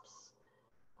wasps,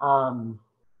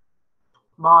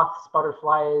 moths,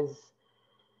 butterflies.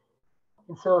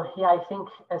 And so, yeah, I think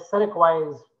aesthetic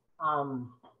wise,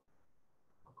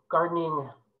 gardening,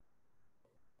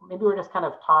 maybe we're just kind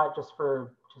of taught just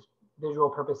for visual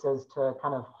purposes to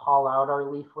kind of haul out our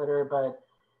leaf litter, but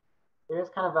there's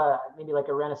kind of maybe like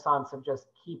a renaissance of just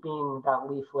keeping that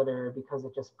leaf litter because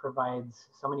it just provides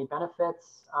so many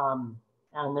benefits.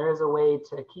 And there is a way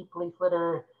to keep leaf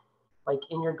litter like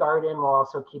in your garden while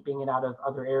also keeping it out of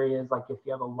other areas, like if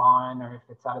you have a lawn or if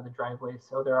it's out of the driveway.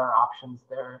 So there are options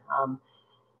there.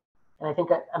 And I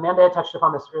think Amanda had touched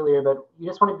upon this earlier, but you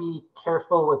just want to be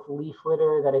careful with leaf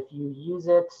litter that if you use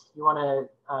it, you want to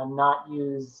not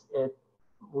use it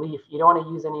you don't want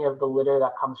to use any of the litter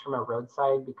that comes from a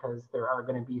roadside because there are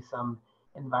going to be some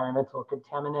environmental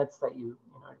contaminants that you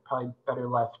probably better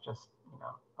left just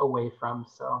away from.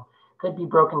 So could be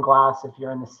broken glass if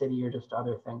you're in the city or just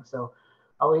other things. So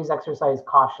always exercise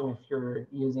caution if you're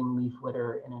using leaf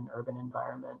litter in an urban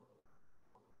environment.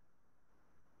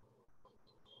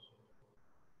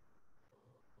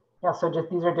 Yeah, so just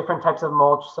these are different types of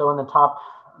mulch. So in the top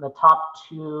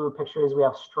two pictures, we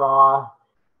have straw.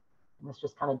 And this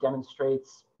just kind of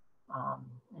demonstrates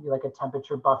maybe like a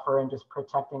temperature buffer and just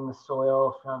protecting the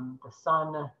soil from the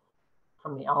sun,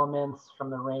 from the elements, from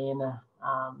the rain.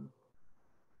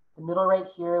 The middle right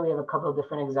here, we have a couple of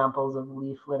different examples of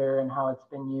leaf litter and how it's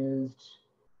been used.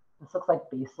 This looks like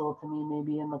basil to me,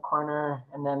 maybe in the corner.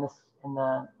 And then this in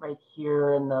the right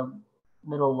here in the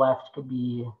middle left could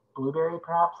be blueberry,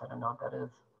 perhaps. I don't know what that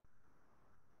is.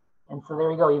 And so there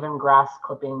we go, even grass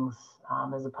clippings,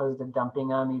 as opposed to dumping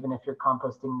them, even if you're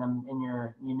composting them in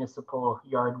your municipal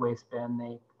yard waste bin,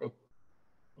 they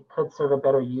could serve a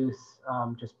better use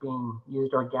just being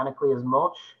used organically as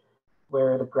mulch,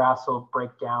 where the grass will break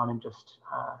down and just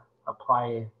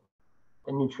apply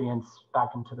the nutrients back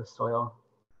into the soil.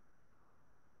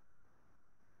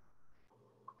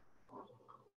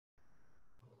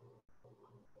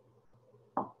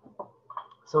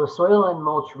 So soil and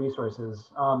mulch resources.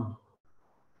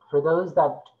 For those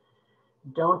that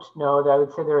don't know, I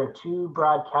would say there are two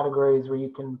broad categories where you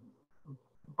can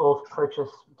both purchase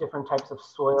different types of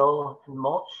soil and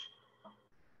mulch.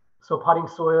 So potting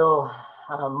soil,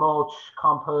 mulch,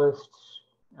 compost,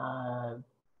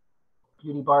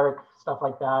 beauty bark, stuff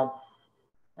like that.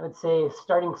 I would say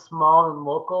starting small and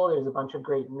local, there's a bunch of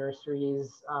great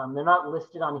nurseries. They're not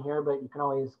listed on here, but you can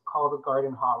always call the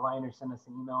garden hotline or send us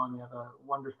an email, and we have a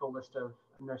wonderful list of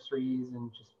nurseries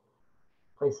and just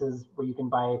places where you can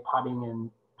buy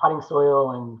potting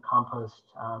soil and compost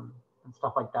and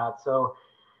stuff like that. So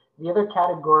the other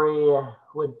category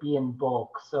would be in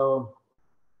bulk. So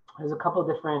there's a couple of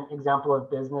different example of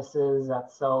businesses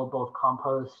that sell both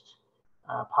compost,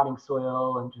 potting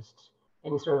soil, and just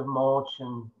any sort of mulch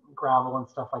and gravel and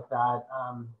stuff like that.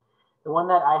 The one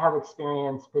that I have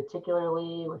experienced,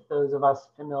 particularly with those of us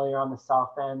familiar on the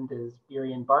South End, is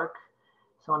Beery and Bark.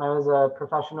 So when I was a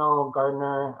professional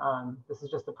gardener, this is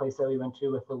just a place that we went to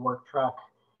with the work truck,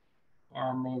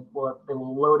 and they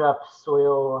will load up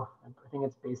soil. I think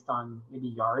it's based on maybe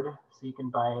yard, so you can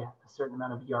buy a certain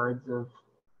amount of yards of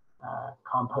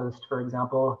compost, for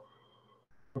example.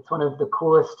 It's one of the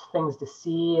coolest things to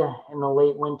see in the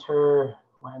late winter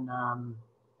when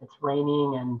it's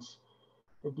raining and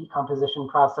the decomposition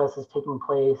process is taking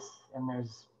place and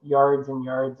there's yards and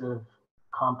yards of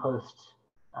compost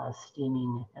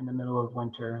steaming in the middle of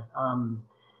winter.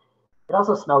 It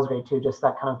also smells great too, just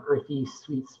that kind of earthy,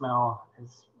 sweet smell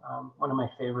is one of my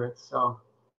favorites. So.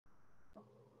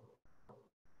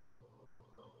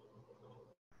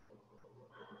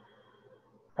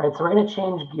 All right, so we're going to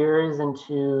change gears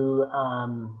into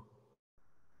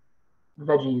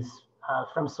veggies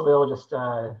from soil, just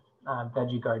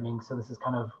veggie gardening. So this is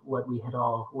kind of what we had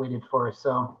all waited for.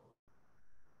 So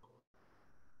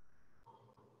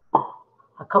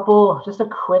just a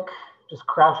quick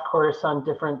crash course on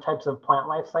different types of plant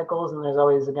life cycles. And there's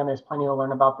always, again, there's plenty to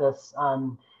learn about this.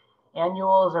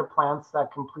 Annuals are plants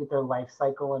that complete their life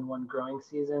cycle in one growing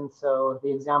season. So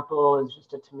the example is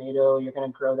just a tomato. You're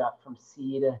going to grow that from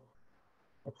seed.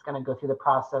 It's going to go through the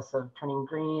process of turning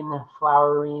green,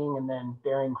 flowering, and then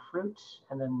bearing fruit.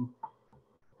 And then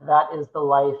that is the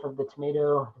life of the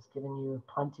tomato, just giving you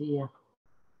plenty.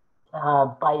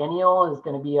 Biennial is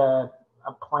going to be a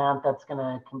plant that's going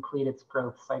to complete its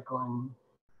growth cycle in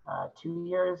 2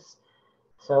 years.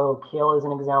 So kale is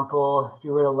an example. If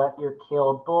you were to let your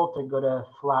kale bolt or go to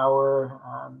flower,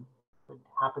 it would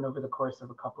happen over the course of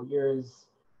a couple years.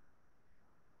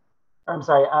 Or I'm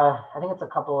sorry, I think it's a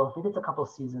couple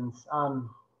seasons.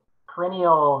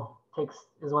 Perennial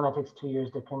is one that takes 2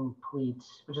 years to complete,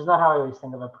 which is not how I always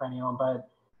think of a perennial, but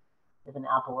if an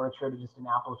apple orchard or just an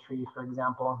apple tree, for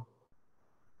example.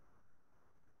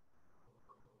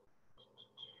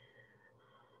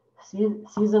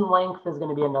 Season length is going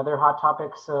to be another hot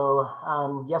topic. So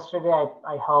yesterday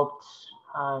I helped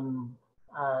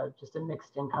just a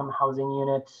mixed income housing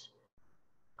unit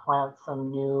plant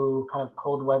some new kind of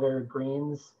cold weather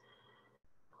greens.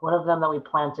 One of them that we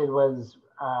planted was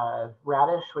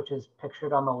radish, which is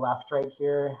pictured on the left right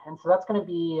here. And so that's going to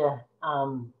be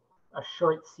a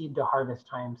short seed to harvest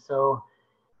time. So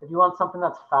if you want something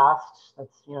that's fast,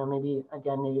 that's, you know, maybe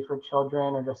for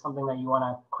children or just something that you want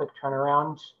a quick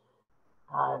turnaround,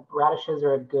 radishes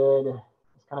are it's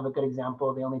kind of a good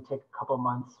example. They only take a couple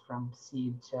months from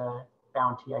seed to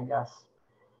bounty, I guess.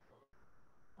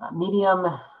 Medium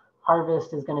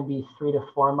harvest is going to be 3 to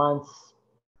 4 months.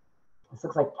 This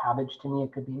looks like cabbage to me.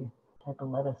 It could be a type of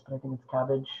lettuce, but I think it's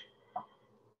cabbage.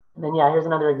 And then, yeah, here's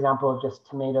another example of just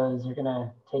tomatoes. You're going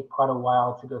to take quite a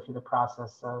while to go through the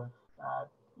process of,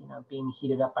 being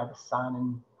heated up by the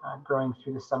sun and growing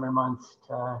through the summer months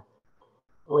to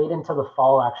late into the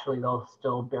fall. Actually, they'll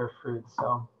still bear fruit.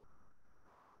 So.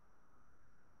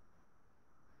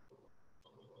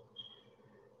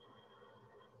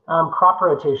 Crop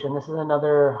rotation. This is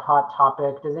another hot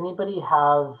topic. Does anybody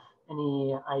have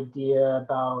any idea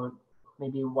about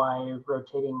maybe why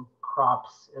rotating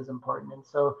crops is important? And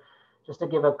so just to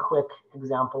give a quick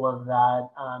example of that,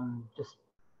 just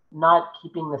not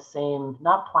planting the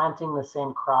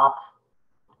same crop,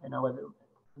 whether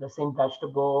the same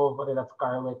vegetable, whether that's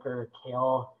garlic or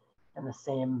kale, in the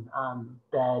same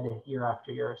bed year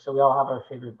after year. So we all have our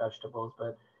favorite vegetables,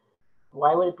 but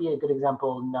why would it be a good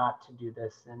example not to do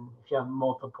this? And if you have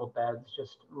multiple beds,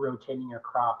 just rotating your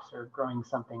crops or growing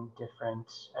something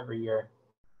different every year.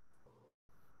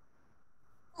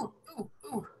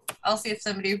 Ooh. I'll see if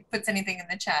somebody puts anything in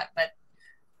the chat, but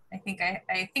I think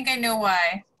I know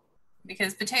why.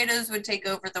 Because potatoes would take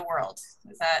over the world.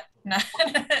 Is that not?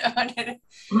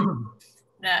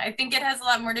 No, I think it has a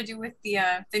lot more to do with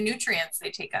the nutrients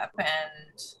they take up,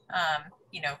 and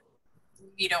you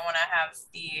don't want to have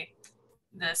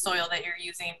the soil that you're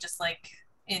using, just like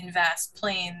in vast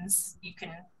plains, you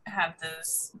can have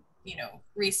those,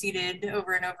 reseeded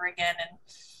over and over again, and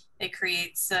it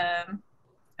creates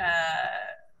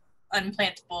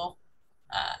unplantable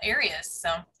areas. So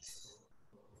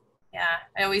yeah,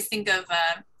 I always think of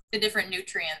the different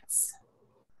nutrients.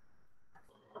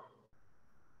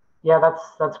 Yeah,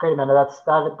 that's great, Amanda.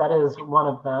 That is one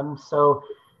of them. So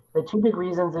the two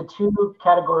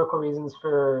categorical reasons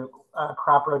for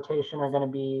crop rotation are going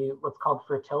to be what's called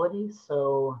fertility,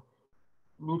 so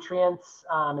nutrients,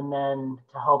 and then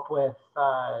to help with,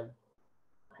 I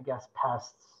guess,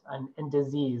 pests and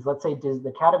disease. Let's say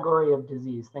the category of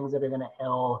disease, things that are going to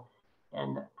ill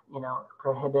and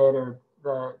prohibit or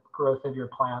the growth of your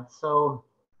plants. So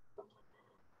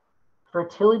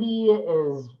fertility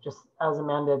is just, as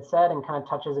Amanda had said, and kind of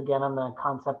touches again on the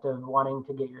concept of wanting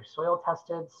to get your soil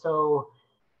tested. So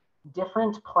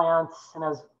different plants, and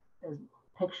as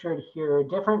pictured here,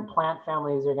 different plant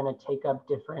families are going to take up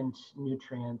different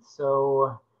nutrients.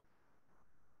 So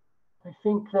I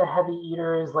think the heavy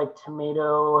eaters like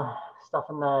tomato, stuff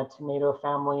in the tomato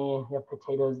family. We have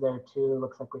potatoes there too.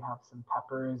 Looks like we have some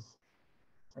peppers.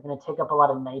 They're going to take up a lot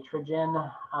of nitrogen.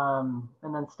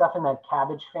 And then stuff in the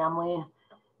cabbage family.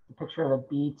 A picture of a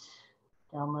beet.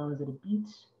 Down low, is it a beet?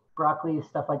 Broccoli,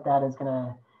 stuff like that is going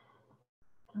to,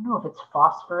 I don't know if it's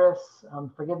phosphorus.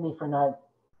 Forgive me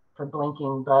for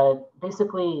blinking, but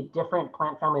basically different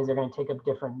plant families are going to take up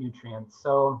different nutrients.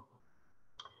 So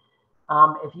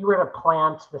if you were to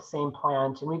plant the same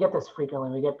plant, and we get this frequently,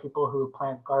 we get people who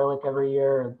plant garlic every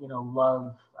year, you know,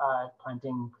 love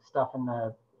planting stuff in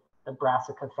the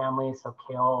brassica family, so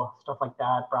kale, stuff like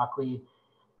that, broccoli,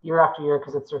 year after year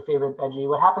because it's their favorite veggie.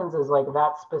 What happens is like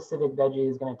that specific veggie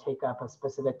is going to take up a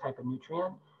specific type of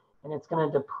nutrient, and it's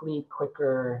going to deplete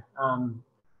quicker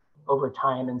over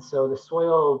time. And so the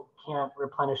soil can't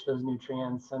replenish those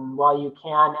nutrients. And while you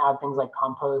can add things like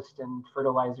compost and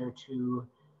fertilizer to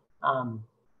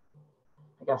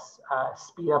I guess,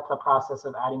 speed up the process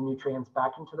of adding nutrients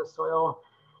back into the soil.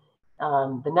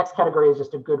 The next category is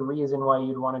just a good reason why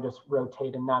you'd want to just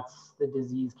rotate, and that's the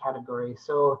disease category.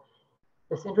 So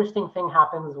this interesting thing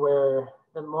happens where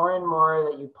the more and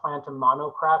more that you plant a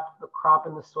monocrop, the crop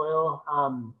in the soil,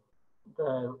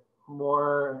 the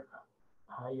more,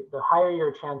 the higher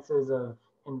your chances of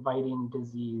inviting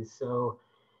disease. So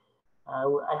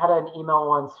I had an email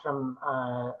once from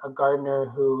a gardener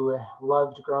who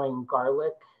loved growing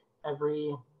garlic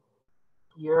every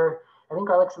year. I think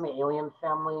garlic's in the allium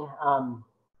family, or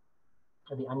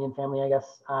the onion family, I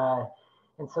guess.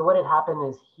 And so what had happened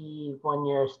is he one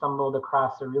year stumbled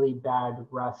across a really bad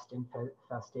rust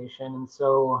infestation. And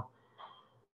so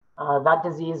that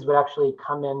disease would actually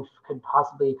could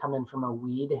possibly come in from a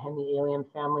weed in the allium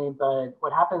family. But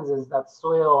what happens is that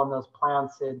soil and those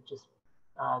plants, it just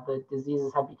the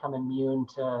diseases had become immune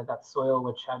to that soil,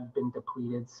 which had been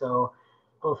depleted. So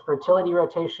both fertility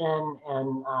rotation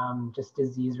and just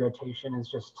disease rotation is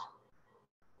just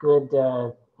good.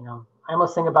 You know, I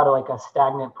almost think about it like a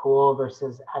stagnant pool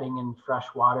versus adding in fresh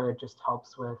water. It just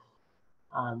helps with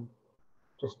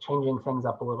just changing things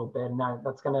up a little bit. And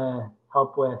that's going to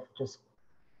help with just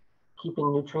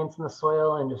keeping nutrients in the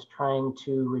soil and just trying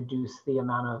to reduce the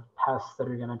amount of pests that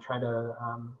are going to try to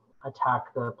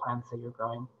attack the plants that you're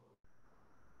growing.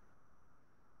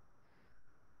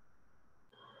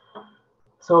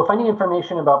 So finding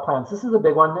information about plants, this is a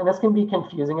big one, and this can be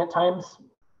confusing at times.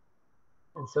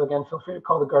 And so again, feel free to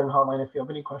call the garden hotline if you have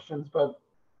any questions, but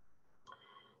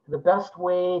the best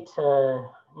way to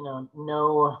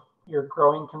know your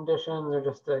growing conditions are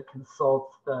just to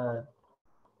consult the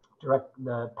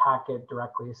packet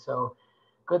directly. So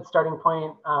good starting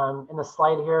point. In the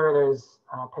slide here, there's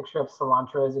a picture of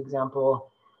cilantro as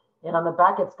example. And on the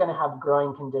back, it's going to have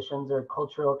growing conditions or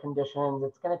cultural conditions.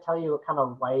 It's going to tell you what kind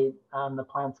of light the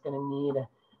plant's going to need.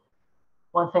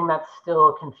 One thing that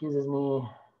still confuses me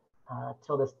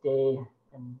till this day,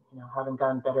 and haven't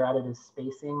gotten better at it, is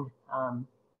spacing.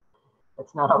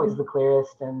 It's not always the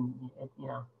clearest, and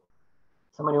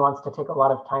somebody wants to take a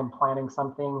lot of time planning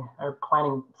something or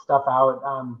planning stuff out.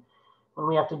 When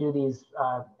we have to do these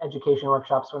education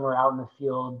workshops, when we're out in the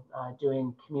field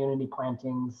doing community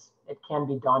plantings, it can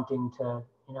be daunting to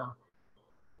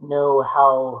know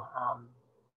how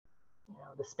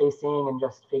the spacing and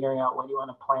just figuring out what you want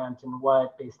to plant and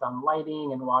what based on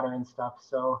lighting and water and stuff.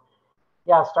 So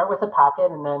yeah, start with a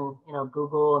packet, and then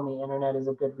Google and the internet is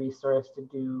a good resource to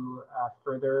do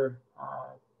further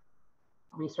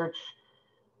research.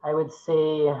 I would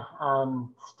say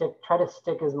try to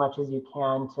stick as much as you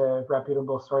can to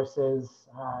reputable sources.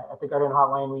 At the Garden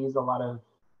Hotline, we use a lot of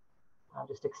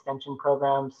just extension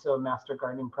programs, so master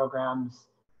gardening programs,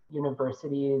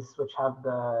 universities, which have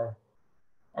the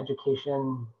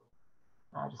education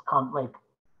like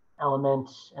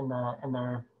element in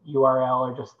their URL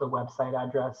or just the website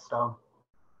address. So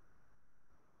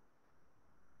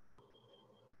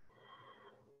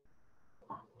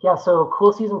yeah, so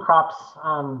cool season crops,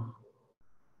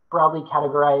 broadly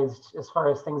categorized as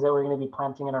far as things that we're going to be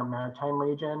planting in our maritime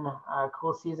region.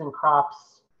 Cool season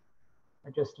crops are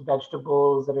just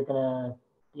vegetables that are going to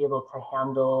be able to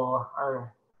handle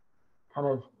our kind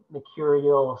of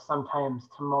mercurial, sometimes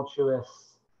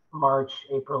tumultuous March,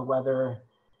 April weather.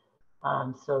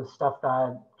 So stuff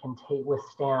that can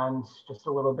withstand just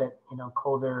a little bit,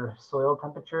 colder soil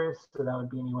temperatures. So that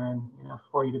would be anywhere in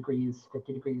 40 degrees,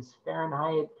 50 degrees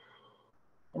Fahrenheit.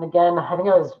 And again, I think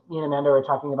me and Amanda were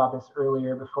talking about this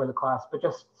earlier before the class, but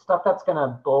just stuff that's going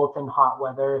to bolt in hot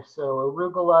weather. So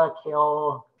arugula,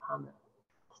 kale,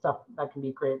 stuff that can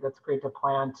be great. That's great to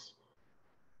plant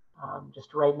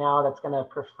Just right now, that's going to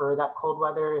prefer that cold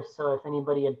weather. So if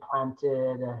anybody had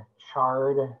planted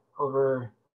chard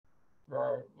over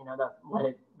the, that let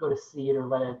it go to seed or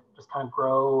let it just kind of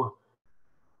grow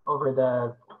over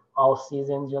the all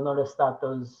seasons, you'll notice that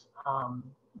those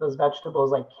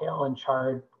vegetables like kale and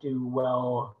chard do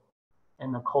well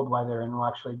in the cold weather and will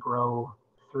actually grow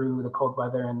through the cold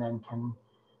weather and then can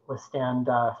withstand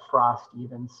frost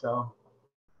even. So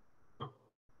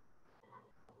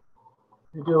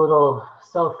we do a little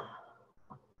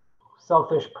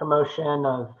selfish promotion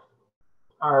of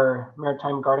our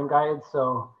maritime garden guide.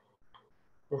 So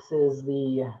this is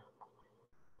the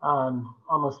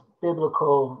almost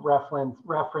biblical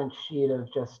reference sheet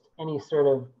of just any sort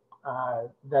of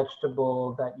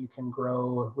vegetable that you can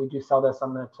grow. We do sell this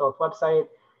on the Tilth website,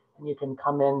 and you can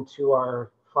come into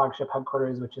our flagship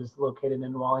headquarters, which is located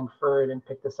in Wallingford, and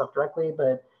pick this up directly.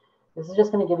 But this is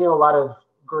just going to give you a lot of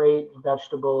great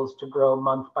vegetables to grow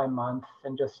month by month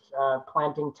and just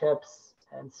planting tips.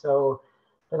 And so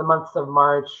for the months of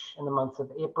March and the months of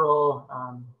April,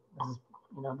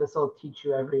 this will teach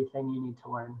you everything you need to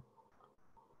learn.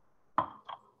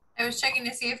 I was checking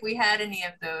to see if we had any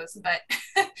of those, but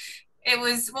it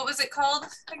was, what was it called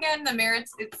again? The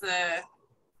merits. It's the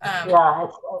yeah.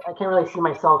 I can't really see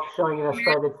myself showing you this,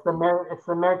 but it's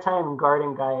the Maritime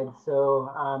Garden Guide.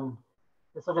 So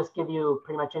this will just give you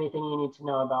pretty much anything you need to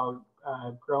know about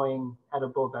growing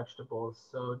edible vegetables.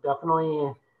 So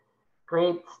definitely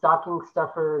great stocking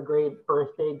stuffer, great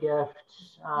birthday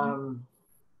gift.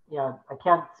 Yeah, I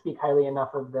can't speak highly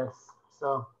enough of this.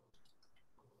 So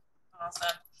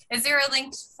awesome. Is there a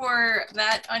link for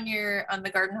that on the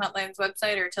Garden Hotlines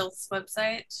website or Tilth's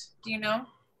website? Do you know?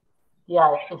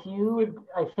 Yeah, I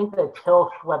think the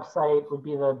Tilth website would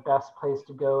be the best place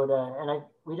to go to. And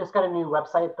we just got a new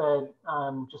website, but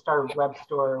just our web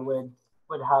store would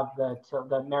have the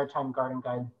Maritime Garden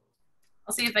Guide.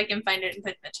 I'll see if I can find it and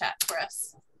put it in the chat for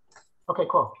us. Okay,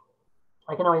 cool.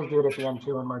 I can always do it at the end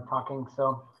too when we're talking.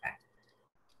 So, okay.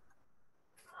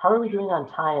 How are we doing on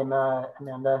time,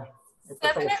 Amanda? It's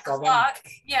 7 o'clock.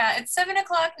 Yeah, it's 7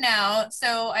 o'clock now.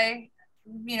 So I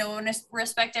want to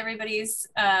respect everybody's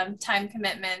time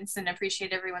commitments and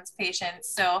appreciate everyone's patience.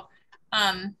 So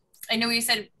I know we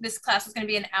said this class was going to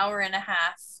be an hour and a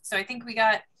half. So I think we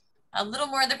got a little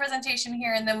more of the presentation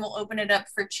here, and then we'll open it up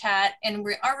for chat. And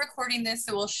we are recording this,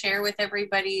 so we'll share with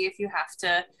everybody if you have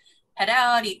to head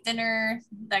out, eat dinner,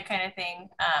 that kind of thing.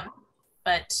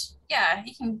 But yeah,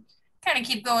 you can kind of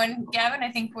keep going, Gavin.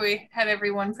 I think we have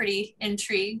everyone pretty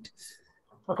intrigued.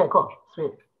 Okay, cool.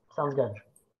 Sweet. Sounds good.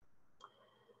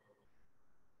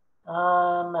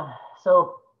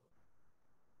 So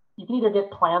you can either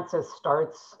get plants as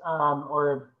starts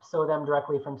or sow them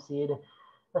directly from seed.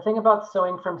 The thing about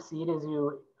sowing from seed is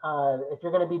if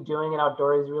you're going to be doing it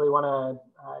outdoors, you really want to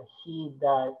heed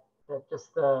that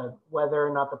just the whether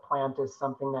or not the plant is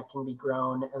something that can be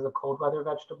grown as a cold weather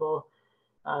vegetable.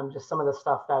 Just some of the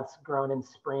stuff that's grown in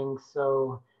spring.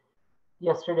 So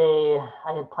yesterday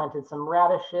I had planted some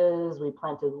radishes. We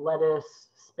planted lettuce,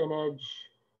 spinach,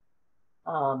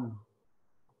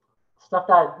 stuff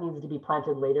that needs to be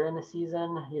planted later in the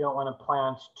season. You don't want to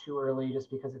plant too early just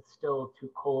because it's still too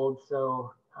cold.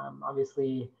 So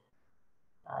obviously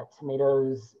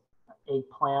tomatoes,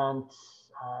 eggplant,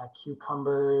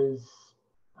 cucumbers,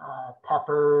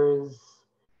 peppers,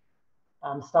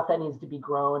 stuff that needs to be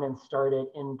grown and started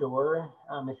indoor.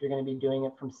 If you're going to be doing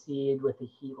it from seed with a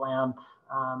heat lamp,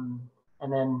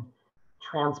 and then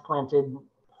transplanted,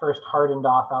 first hardened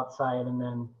off outside and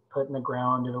then put in the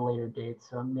ground at a later date.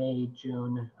 So May,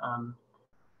 June,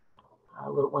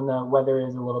 when the weather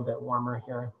is a little bit warmer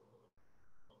here.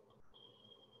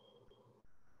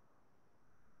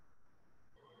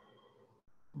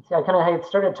 See, I had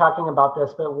started talking about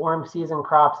this, but warm season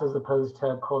crops as opposed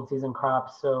to cold season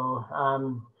crops. So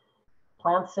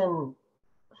plants in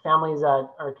families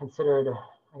that are considered,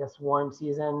 I guess, warm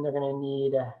season, they're going to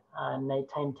need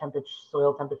nighttime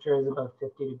soil temperatures above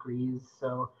 50 degrees.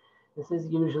 So this is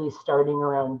usually starting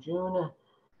around June.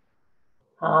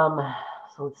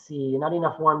 So let's see, not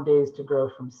enough warm days to grow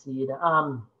from seed. I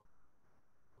don't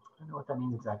know what that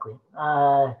means exactly.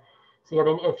 So yeah,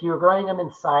 if you're growing them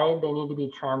inside, they need to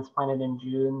be transplanted in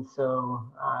June. So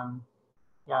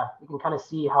yeah, you can kind of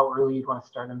see how early you'd want to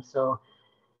start them. So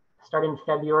start in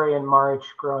February and March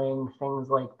growing things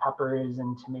like peppers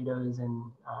and tomatoes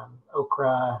and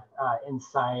okra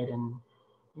inside, and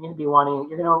you're going to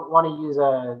want to use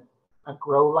a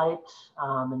grow light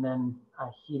and then a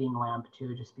heating lamp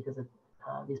too, just because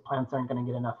these plants aren't going to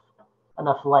get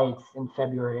enough lights in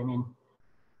February. I mean,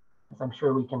 as I'm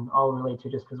sure we can all relate to,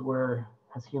 just because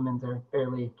as humans are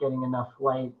barely getting enough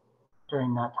light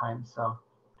during that time. So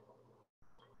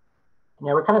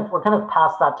yeah, we're kind of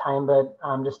past that time, but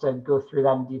just to go through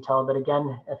that in detail. But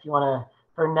again, if you want to,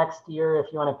 for next year, if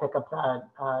you want to pick up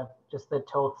that, just the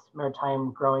Tilth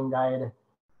Maritime Growing Guide,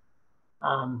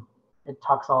 it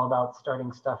talks all about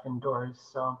starting stuff indoors.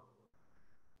 So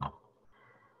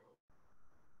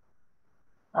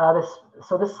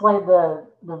this slide, the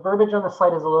verbiage on the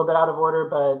slide is a little bit out of order,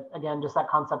 but again, just that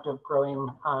concept of growing,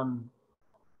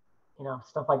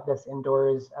 stuff like this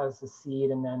indoors as a seed,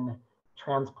 and then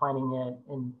transplanting it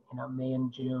in May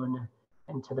and June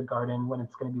into the garden when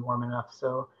it's going to be warm enough.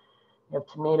 So you have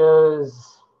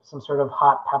tomatoes, some sort of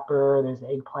hot pepper. There's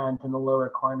eggplant in the lower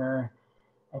corner.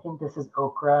 I think this is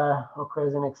okra. Okra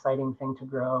is an exciting thing to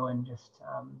grow, and just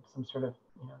some sort of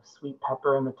sweet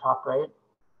pepper in the top right.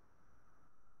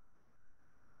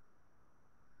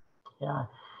 Yeah.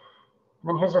 And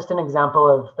then here's just an example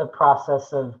of the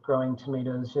process of growing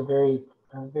tomatoes. A very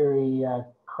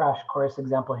crash course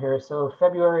example here. So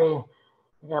February,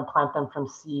 you're going to plant them from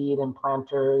seed and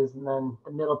planters. And then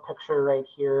the middle picture right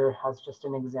here has just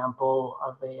an example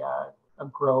of a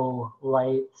grow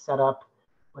light setup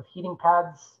with heating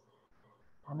pads.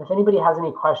 And if anybody has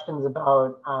any questions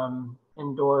about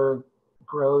indoor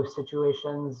grow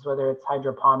situations, whether it's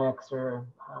hydroponics or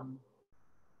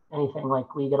anything,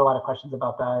 like we get a lot of questions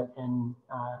about that in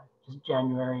just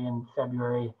January and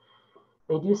February.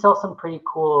 They do sell some pretty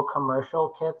cool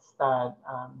commercial kits that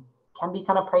can be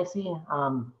kind of pricey.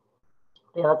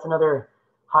 Yeah, that's another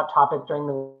hot topic during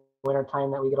the winter time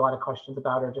that we get a lot of questions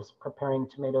about, or just preparing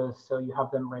tomatoes so you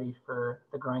have them ready for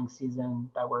the growing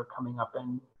season that we're coming up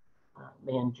in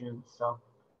May and June. So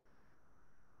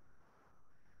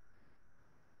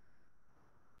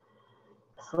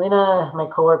Selena, my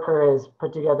coworker, has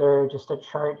put together just a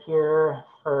chart here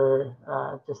for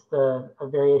just a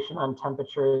variation on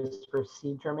temperatures for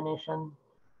seed germination.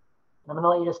 I'm going to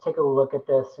let you just take a look at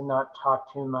this and not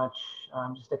talk too much,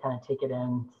 just to kind of take it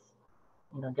in.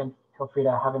 Again, feel free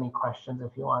to have any questions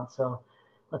if you want. So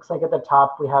looks like at the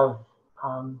top we have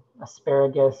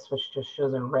asparagus, which just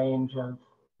shows a range of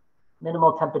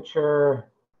minimal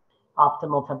temperature,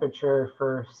 optimal temperature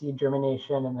for seed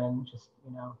germination, and then just,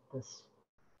 this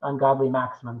ungodly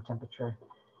maximum temperature.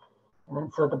 And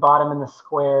then so at the bottom in the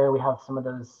square, we have some of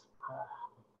those,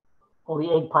 well,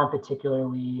 the eggplant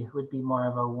particularly would be more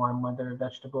of a warm weather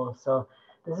vegetable. So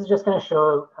this is just going to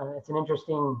show, it's an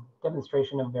interesting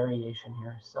demonstration of variation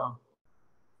here. So.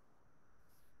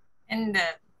 And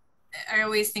I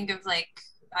always think of, like,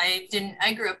 I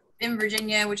grew up in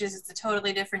Virginia, which is a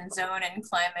totally different zone and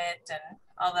climate and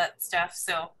all that stuff.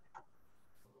 So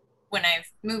when I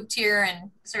moved here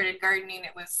and started gardening,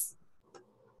 it was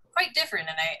quite different.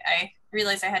 And I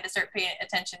realized I had to start paying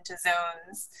attention to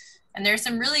zones. And there's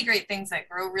some really great things that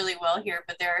grow really well here,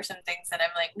 but there are some things that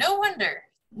I'm like, no wonder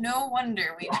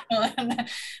we don't.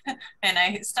 And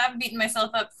I stopped beating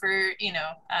myself up for,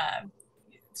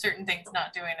 certain things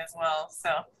not doing as well. So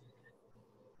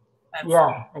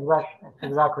yeah,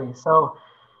 exactly. So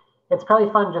it's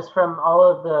probably fun just from all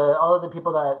of the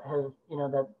people that have,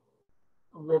 that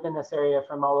live in this area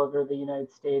from all over the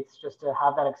United States, just to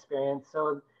have that experience.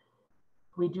 So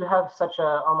we do have such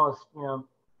a almost, I don't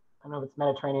know if it's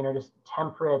Mediterranean or just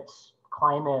temperate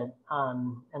climate,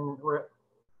 and we're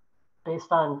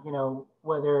based on,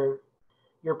 whether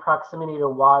your proximity to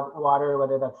water,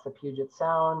 whether that's the Puget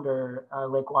Sound or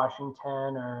Lake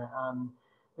Washington, or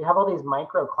we have all these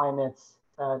microclimates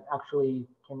that actually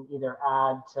can either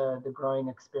add to the growing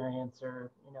experience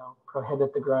or,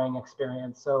 prohibit the growing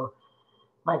experience. So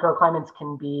microclimates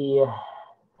can be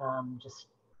just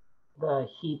the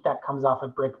heat that comes off a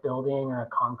brick building or a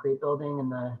concrete building,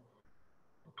 and the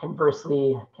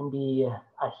conversely can be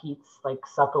a heat, like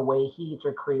suck away heat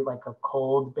or create like a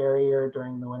cold barrier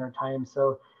during the winter time.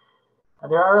 So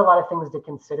there are a lot of things to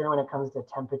consider when it comes to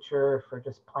temperature for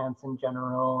just plants in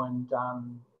general. And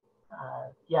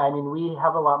yeah, I mean, we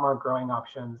have a lot more growing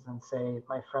options than, say,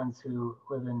 my friends who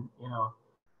live in,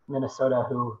 Minnesota,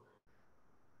 who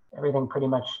everything pretty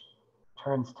much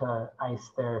turns to ice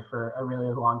there for a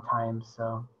really long time.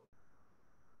 So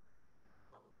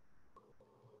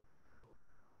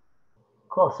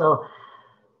cool. So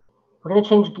we're going to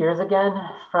change gears again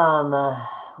from,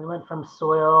 we went from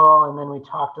soil, and then we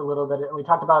talked a little bit, we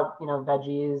talked about,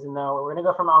 veggies, and now we're going to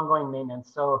go from ongoing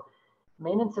maintenance. So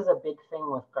maintenance is a big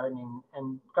thing with gardening,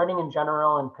 and gardening in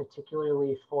general, and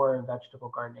particularly for vegetable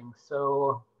gardening.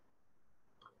 So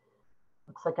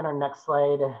looks like in our next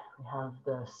slide, we have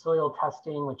the soil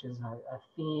testing, which is a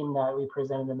theme that we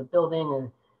presented in the building and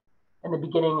in the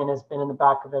beginning, and has been in the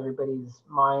back of everybody's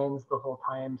minds the whole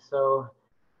time. So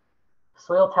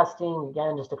Soil testing,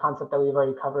 again, just a concept that we've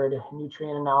already covered,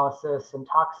 nutrient analysis and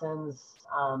toxins.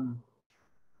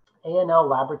 A&L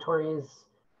Laboratories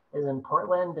is in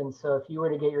Portland. And so if you were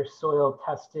to get your soil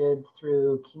tested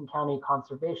through King County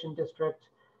Conservation District,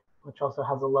 which also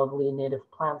has a lovely native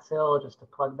plant sale, just to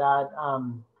plug that,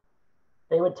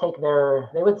 they would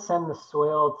send the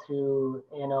soil to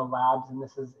A&L Labs. And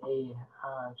this is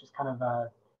just kind of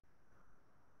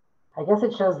I guess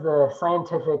it shows the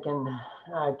scientific and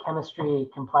chemistry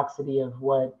complexity of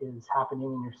what is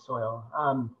happening in your soil.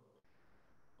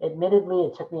 Admittedly,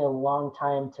 it took me a long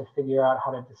time to figure out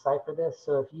how to decipher this.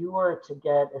 So if we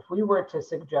were to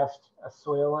suggest a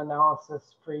soil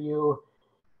analysis for you,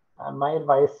 my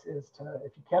advice is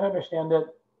if you can't understand it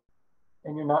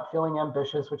and you're not feeling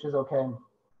ambitious, which is okay,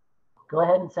 go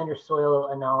ahead and send your soil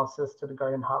analysis to the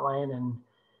Garden Hotline,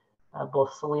 and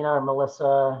both Selena or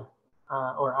Melissa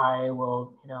or I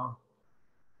will,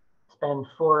 spend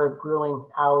 4 grueling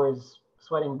hours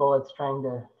sweating bullets trying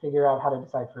to figure out how to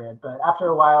decipher it. But after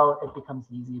a while, it becomes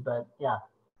easy. But yeah.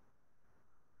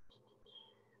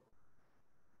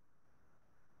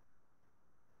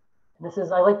 And this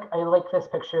is I like this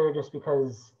picture just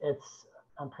because it's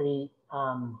a pretty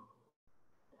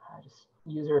just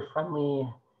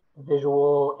user-friendly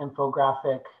visual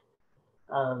infographic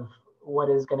of what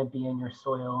is going to be in your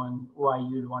soil and why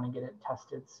you'd want to get it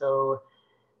tested. So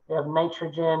they have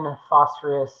nitrogen,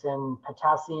 phosphorus, and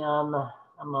potassium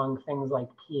among things like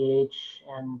pH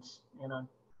and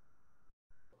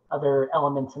other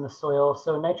elements in the soil.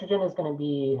 So nitrogen is going to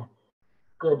be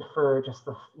good for just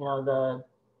the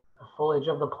foliage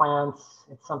of the plants.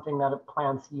 It's something that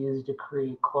plants use to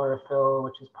create chlorophyll,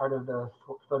 which is part of the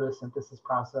photosynthesis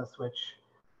process, which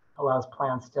allows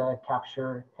plants to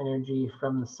capture energy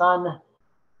from the sun,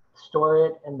 store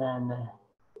it, and then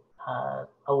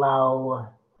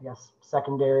allow, I guess,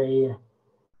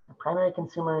 primary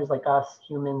consumers like us,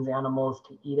 humans, animals,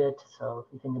 to eat it. So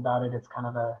if you think about it, it's kind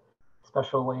of a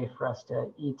special way for us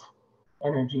to eat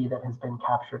energy that has been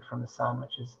captured from the sun,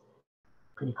 which is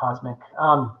pretty cosmic.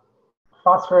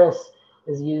 Phosphorus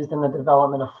is used in the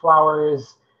development of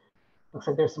flowers. Looks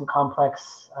like there's some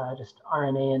complex just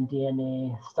RNA and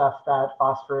DNA stuff that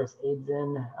phosphorus aids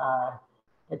in.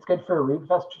 It's good for root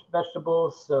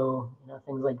vegetables, so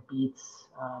things like beets,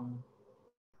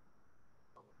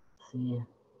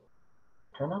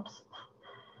 turnips.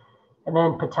 And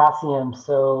then potassium,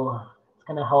 so it's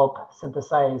going to help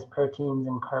synthesize proteins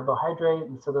and carbohydrate.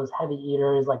 And so those heavy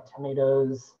eaters like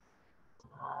tomatoes,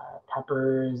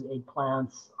 peppers,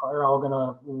 eggplants are all going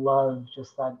to love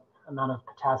just that amount of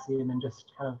potassium and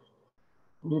just kind of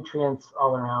nutrients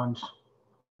all around.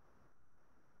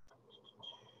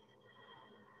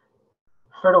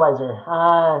 Fertilizer.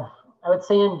 I would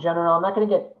say in general, I'm not going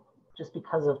to get, just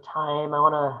because of time, I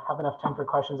want to have enough time for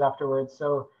questions afterwards.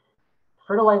 So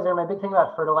fertilizer, my big thing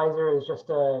about fertilizer is just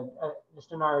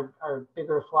in our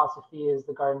bigger philosophy is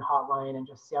the Garden Hotline and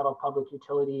just Seattle Public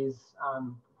Utilities,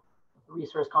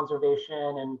 resource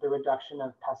conservation and the reduction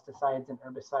of pesticides and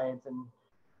herbicides, and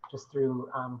just through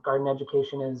garden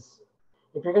education is,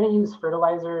 if you're going to use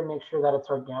fertilizer, make sure that it's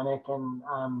organic. And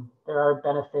there are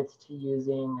benefits to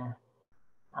using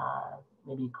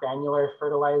maybe granular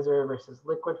fertilizer versus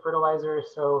liquid fertilizer.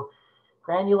 So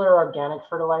granular organic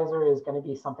fertilizer is going to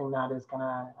be something that is going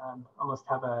to almost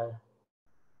have a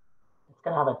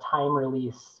time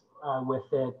release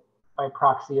with it by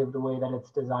proxy of the way that it's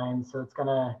designed. So it's going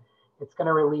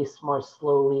to release more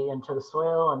slowly into the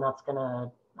soil, and that's going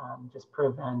to just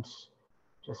prevent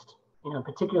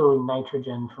particularly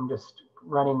nitrogen from just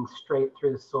running straight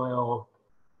through the soil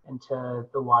into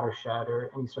the watershed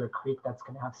or any sort of creek that's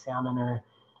going to have salmon. Or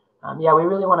we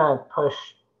really want to push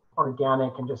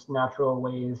organic and just natural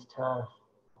ways to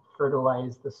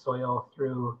fertilize the soil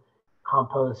through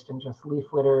compost and just leaf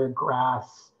litter,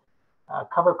 grass,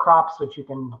 cover crops, which you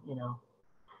can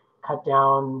cut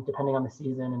down depending on the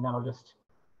season, and that'll just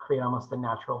create almost a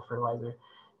natural fertilizer.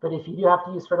 But if you do have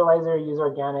to use fertilizer, use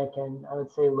organic, and I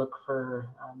would say look for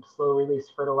slow release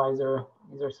fertilizer.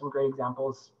 These are some great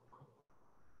examples.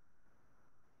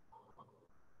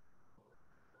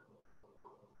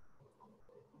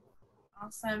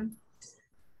 Awesome.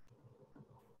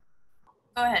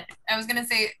 Go ahead. I was going to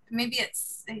say maybe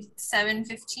it's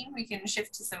 7:15. We can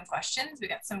shift to some questions. We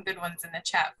got some good ones in the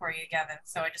chat for you, Gavin.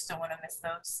 So I just don't want to miss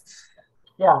those.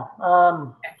 Yeah.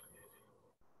 Okay.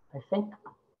 I think.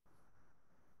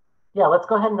 Yeah, let's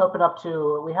go ahead and open up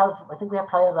to, I think we have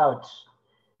probably about,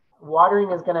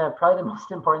 watering is probably the most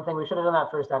important thing. We should have done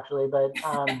that first actually, but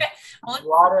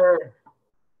water,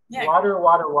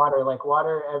 like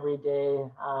water every day.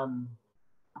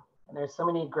 And there's so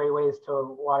many great ways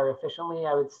to water efficiently.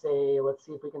 I would say, let's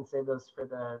see if we can save those for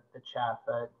the chat,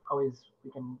 but always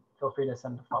we can feel free to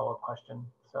send a follow-up question.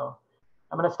 So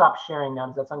I'm going to stop sharing now.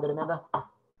 Does that sound good, Amanda?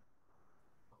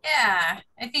 Yeah,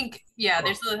 I think, yeah,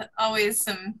 there's always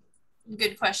some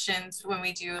good questions when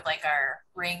we do like our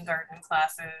rain garden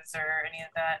classes or any of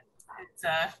that. It's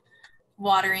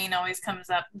watering always comes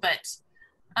up, but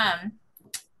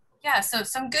yeah, so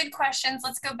some good questions.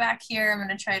 Let's go back here. I'm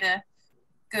going to try to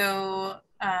go,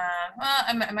 well,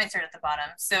 I might start at the bottom.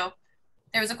 So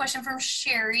there was a question from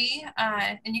Sherry,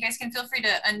 and you guys can feel free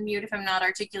to unmute if I'm not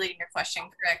articulating your question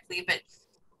correctly, but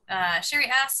Sherry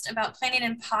asked about planting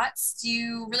in pots. Do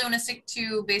you really want to stick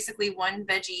to basically one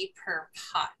veggie per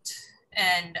pot?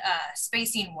 And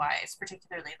spacing wise,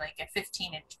 particularly like a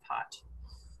 15-inch pot?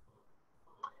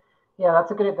 Yeah,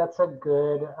 that's a good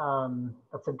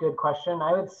question.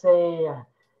 I would say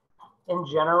in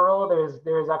general,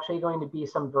 there's actually going to be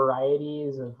some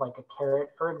varieties of like a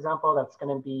carrot, for example, that's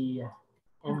going to be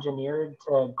engineered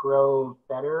to grow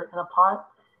better in a pot.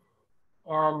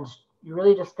 And you're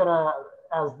really just gonna,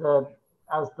 as the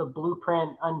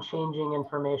blueprint unchanging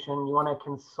information, you want to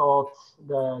consult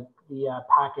the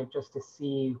packet just to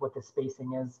see what the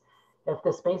spacing is. If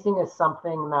the spacing is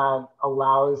something that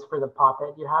allows for the pot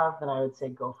that you have, then I would say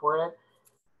go for it.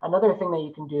 Another thing that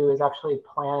you can do is actually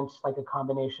plant like a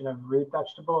combination of root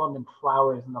vegetable and then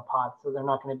flowers in the pot, so they're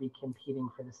not going to be competing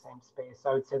for the same space. So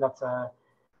I would say that's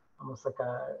almost like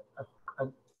a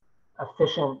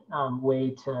efficient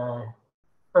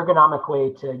ergonomic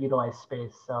way to utilize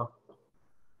space. So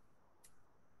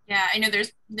yeah, I know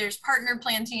there's partner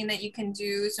planting that you can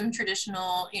do, some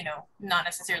traditional, you know, not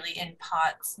necessarily in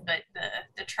pots, but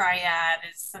the triad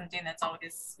is something that's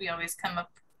we always come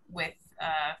up with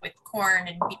corn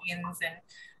and beans and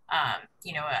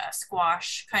you know, a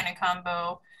squash kind of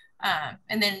combo,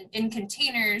 and then in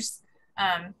containers.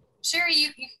 Sherry, you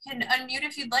can unmute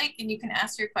if you'd like, and you can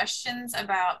ask your questions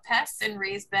about pests and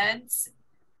raised beds,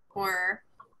 or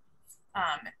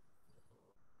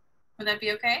would that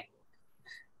be okay?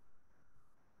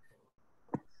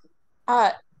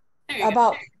 About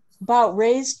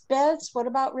raised beds. What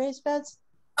about raised beds?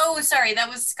 Oh, sorry, that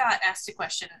was Scott asked a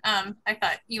question. I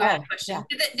thought you had a question.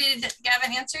 Yeah. Did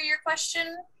Gavin answer your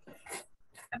question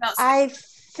about? I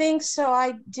think so.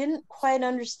 I didn't quite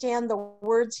understand the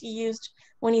words he used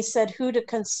when he said who to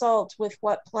consult with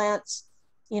what plants,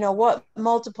 you know, what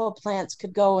multiple plants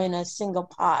could go in a single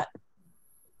pot.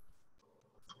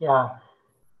 Yeah.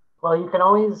 Well, you can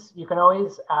always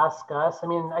ask us. I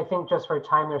mean, I think just for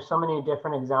time, there's so many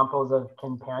different examples of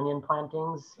companion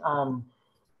plantings.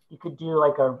 You could do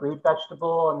like a root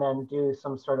vegetable and then do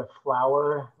some sort of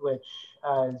flower, which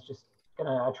is just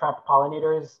gonna attract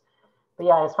pollinators. But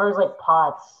yeah, as far as like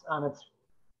pots, I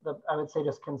would say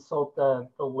just consult the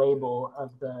label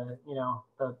of the, you know,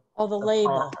 the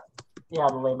label. Plant. Yeah,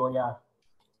 the label, yeah.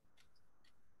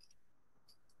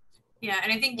 Yeah,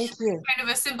 and I think kind of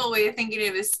a simple way of thinking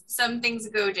of it is some things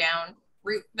go down,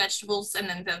 root vegetables, and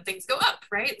then some things go up,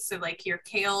 right? So like your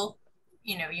kale,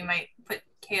 you know, you might put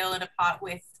kale in a pot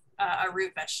with a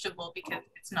root vegetable because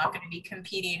it's not going to be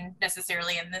competing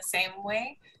necessarily in the same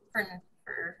way for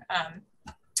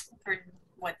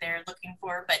what they're looking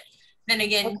for. But then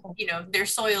again, you know, their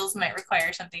soils might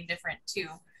require something different too.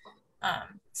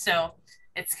 So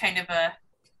it's kind of a,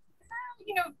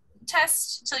 you know,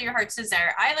 test till your heart's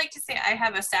desire. I like to say I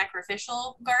have a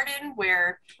sacrificial garden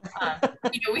where,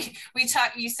 you know, we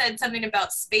talked, you said something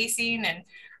about spacing, and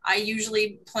I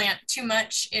usually plant too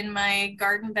much in my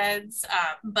garden beds,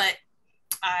 but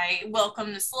I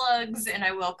welcome the slugs and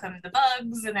I welcome the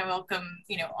bugs and I welcome,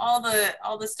 you know, all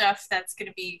the stuff that's going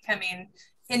to be coming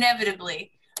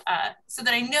inevitably, so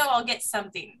that I know I'll get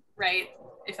something, right?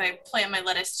 If I plant my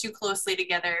lettuce too closely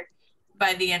together,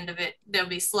 by the end of it, there'll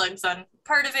be slugs on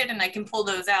part of it and I can pull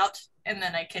those out, and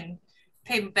then I can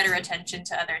pay better attention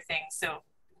to other things. So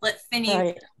let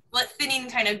thinning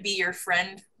kind of be your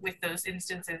friend with those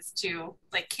instances too.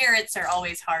 Like carrots are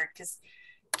always hard because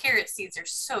carrot seeds are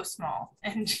so small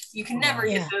and you can never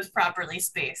get those properly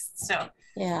spaced. So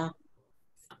yeah.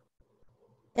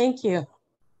 Thank you.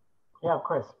 Yeah, of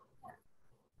course.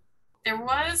 There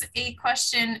was a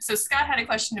question. So Scott had a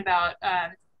question about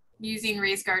using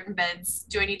raised garden beds.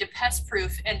 Do I need to pest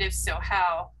proof, and if so,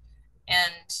 how?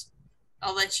 And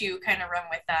I'll let you kind of run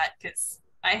with that because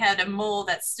I had a mole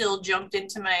that still jumped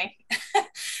into my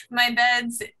my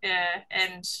beds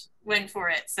and went for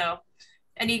it. So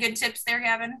any good tips there,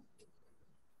 Gavin?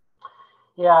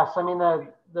 Yeah, so I mean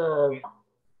the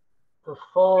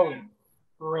full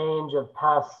range of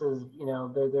pests is, you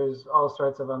know, there's all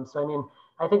sorts of them. So I mean,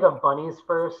 I think of bunnies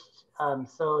first.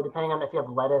 So depending on if you have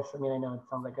lettuce, I mean, I know it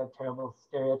sounds like a terrible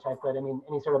stereotype, but I mean,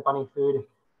 any sort of bunny food,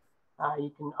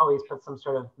 you can always put some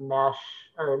sort of mesh,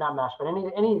 or not mesh, but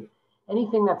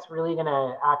anything that's really going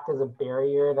to act as a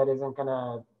barrier that isn't going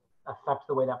to affect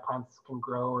the way that plants can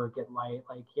grow or get light.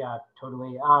 Like, yeah,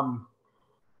 totally.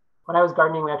 When I was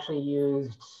gardening, we actually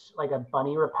used like a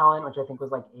bunny repellent, which I think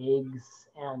was like eggs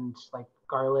and like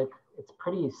garlic. It's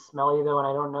pretty smelly though, and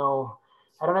I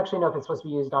don't actually know if it's supposed to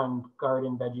be used on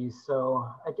garden veggies. So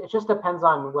it just depends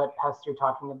on what pests you're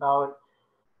talking about.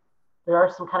 There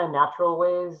are some kind of natural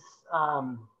ways. I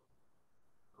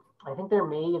think there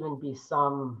may even be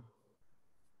some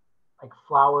like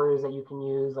flowers that you can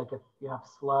use, like if you have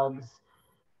slugs.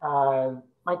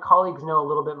 My colleagues know a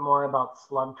little bit more about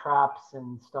slug traps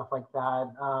and stuff like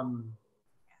that.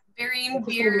 Burying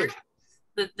beer,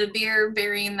 the beer,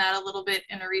 burying that a little bit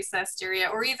in a recessed area,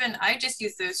 or even I just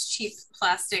use those cheap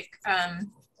plastic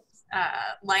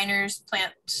liners,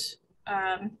 plant,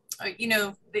 you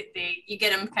know, you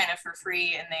get them kind of for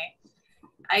free, and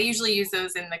I usually use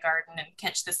those in the garden and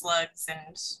catch the slugs.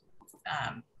 And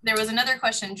there was another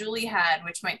question Julie had,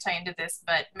 which might tie into this,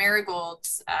 but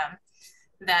marigolds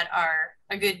that are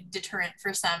a good deterrent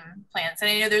for some plants. And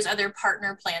I know there's other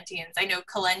partner plantings. I know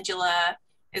calendula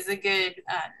is a good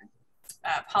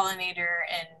pollinator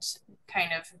and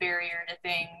kind of barrier to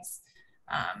things.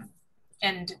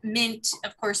 And mint,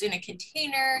 of course, in a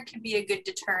container can be a good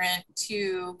deterrent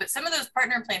too. But some of those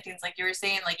partner plantings, like you were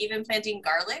saying, like even planting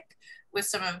garlic with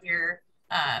some of your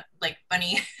like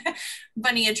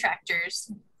bunny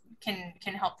attractors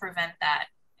can help prevent that.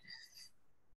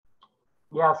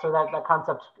 Yeah, so that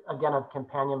concept again of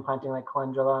companion planting like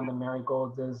calendula and the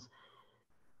marigolds is,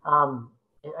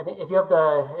 I think if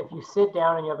you sit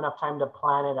down and you have enough time to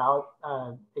plan it out,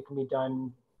 it can be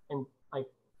done in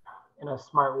a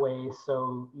smart way,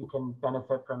 so you can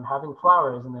benefit from having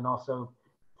flowers and then also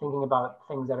thinking about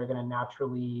things that are going to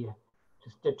naturally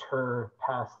just deter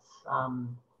pests.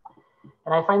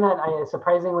 And I find that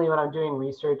surprisingly, when I'm doing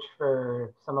research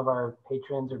for some of our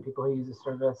patrons or people who use the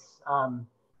service,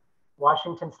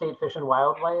 Washington State Fish and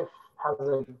Wildlife has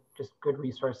just good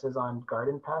resources on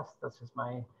garden pests. That's just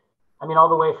I mean, all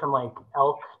the way from like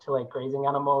elk to like grazing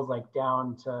animals, like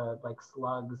down to like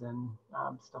slugs and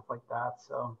stuff like that.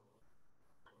 So,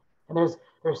 and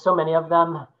there's so many of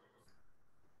them.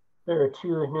 There are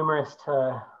too numerous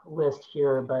to list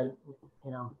here, but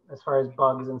you know, as far as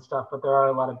bugs and stuff, but there are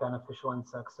a lot of beneficial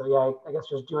insects. So yeah, I guess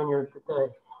just doing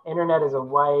the internet is a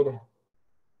wide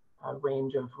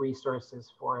range of resources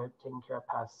for it, taking care of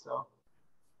pests. So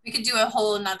we could do a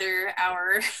whole another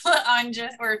hour on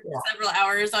several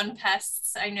hours on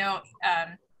pests. I know,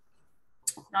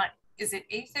 is it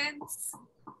aphids?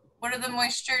 What are the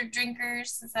moisture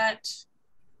drinkers? Is that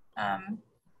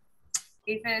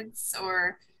aphids?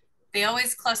 Or they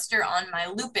always cluster on my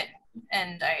lupin,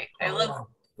 and I love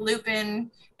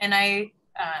lupin, and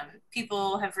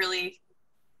people have really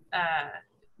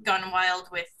gone wild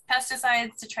with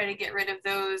pesticides to try to get rid of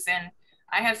those, and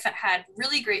I have had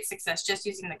really great success just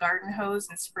using the garden hose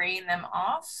and spraying them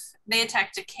off. They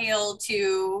attack to kale,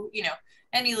 to, you know,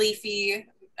 any leafy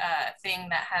thing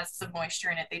that has some moisture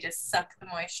in it. They just suck the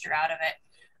moisture out of it.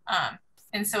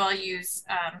 And so I'll use,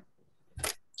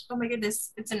 oh my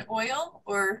goodness, it's an oil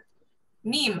or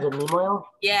neem. Is it neem oil?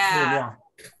 Yeah.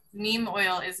 Neem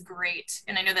oil is great.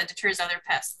 And I know that deters other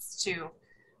pests too.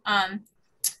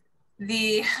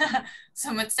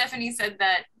 So what Stephanie said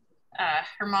that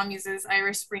her mom uses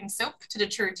Irish Spring soap to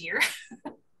deter deer.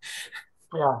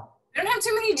 Yeah. We don't have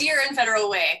too many deer in Federal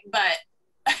Way, but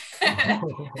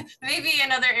maybe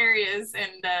in other areas.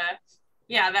 And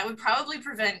yeah, that would probably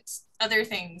prevent other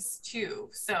things too.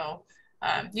 So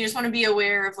you just want to be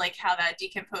aware of like how that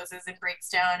decomposes and breaks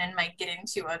down and might get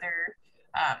into other,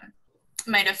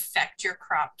 might affect your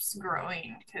crops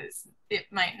growing, because it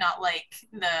might not like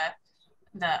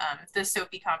the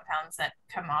soapy compounds that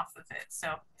come off of it.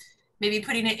 So maybe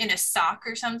putting it in a sock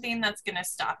or something that's going to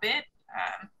stop it.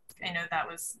 I know that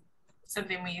was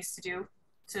something we used to do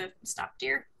to stop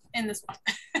deer in the swamp.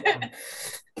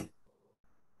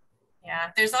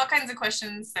 Yeah, there's all kinds of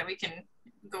questions that we can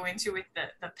go into with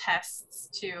the pests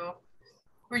too.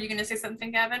 Were you going to say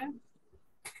something, Gavin?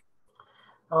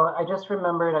 Oh, I just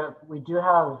remembered we do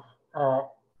have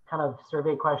kind of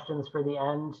survey questions for the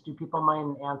end. Do people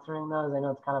mind answering those? I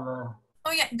know it's kind of a...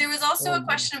 Oh yeah, there was also a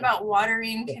question about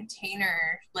watering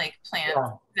container, like plant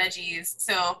veggies.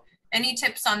 So any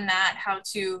tips on that, how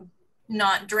to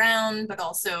not drown, but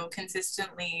also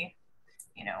consistently,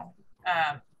 you know,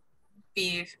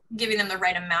 be giving them the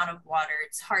right amount of water.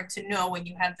 It's hard to know when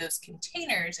you have those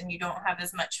containers and you don't have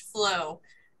as much flow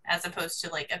as opposed to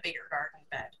like a bigger garden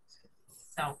bed.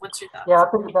 So what's your thoughts? Yeah,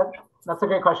 that's a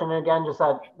great question. And again, just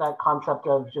that concept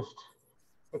of just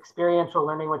experiential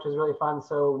learning, which is really fun.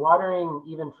 So watering,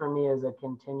 even for me, is a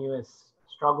continuous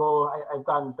struggle. I've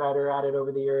gotten better at it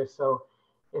over the years. So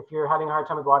if you're having a hard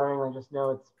time with watering, like just know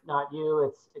it's not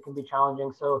you. It can be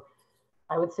challenging. So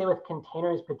I would say with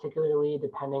containers, particularly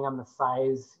depending on the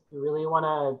size, you really want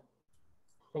to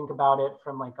think about it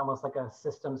from like almost like a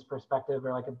systems perspective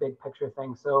or like a big picture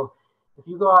thing. So if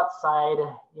you go outside,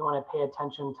 you want to pay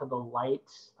attention to the light,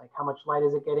 like how much light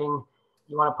is it getting?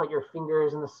 You want to put your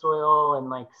fingers in the soil and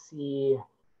like see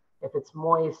if it's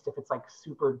moist, if it's like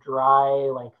super dry,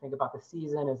 like think about the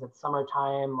season. Is it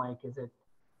summertime? Like is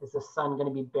the sun going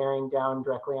to be bearing down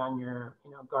directly on your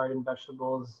garden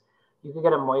vegetables? You could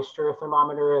get a moisture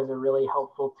thermometer as a really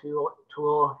helpful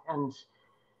tool, and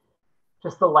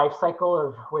just the life cycle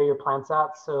of where your plant's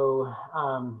at. So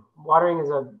watering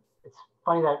it's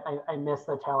funny that I missed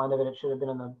the tail end of it. It should have been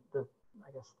in the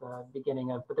I guess the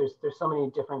beginning of, but there's so many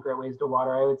different great ways to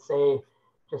water. I would say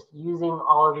just using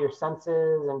all of your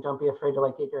senses, and don't be afraid to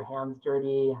like get your hands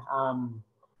dirty.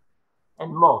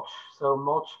 And mulch. So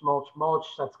mulch,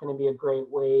 that's going to be a great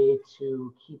way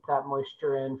to keep that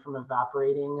moisture in from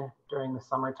evaporating during the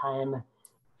summertime.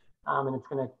 And it's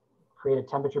going to create a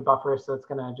temperature buffer. So it's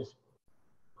going to just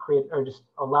create or just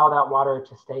allow that water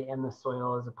to stay in the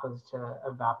soil as opposed to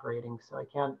evaporating. So I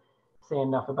can't say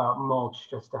enough about mulch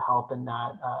just to help in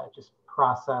that just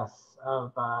process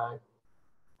of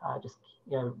just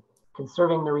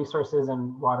conserving the resources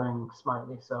and watering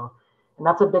smartly. So, and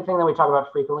that's a big thing that we talk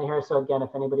about frequently here. So again, if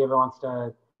anybody ever wants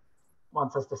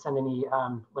us to send any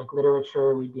like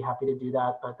literature, we'd be happy to do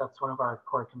that. But that's one of our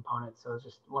core components. So it's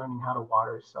just learning how to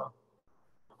water. So.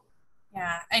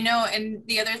 Yeah, I know. And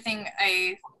the other thing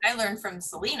I learned from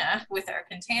Selena with our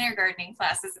container gardening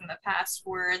classes in the past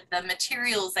were the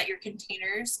materials that your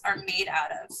containers are made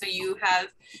out of. So you have,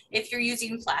 if you're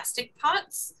using plastic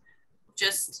pots,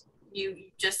 just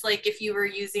like if you were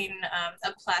using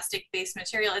a plastic based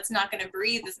material, it's not going to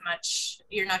breathe as much.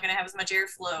 You're not going to have as much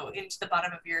airflow into the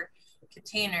bottom of your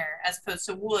container as opposed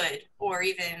to wood or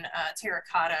even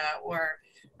terracotta or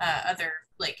other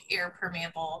like air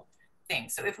permeable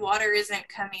things. So if water isn't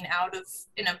coming out of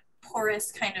in a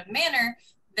porous kind of manner,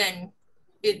 then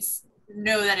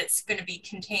know that it's going to be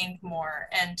contained more.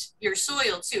 And your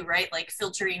soil too, right? Like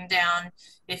filtering down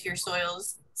if your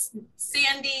soil's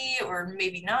sandy or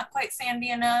maybe not quite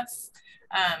sandy enough,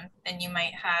 then you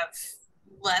might have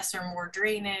less or more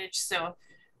drainage. So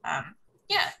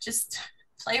yeah, just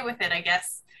play with it, I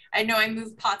guess. I know I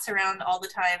move pots around all the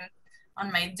time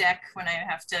on my deck when I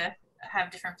have to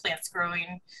have different plants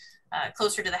growing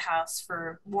closer to the house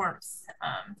for warmth.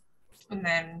 And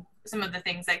then some of the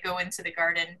things that go into the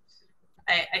garden,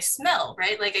 I smell,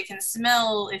 right? Like I can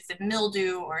smell if the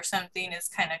mildew or something is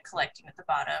kind of collecting at the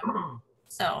bottom.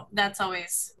 So that's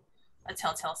always a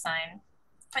telltale sign.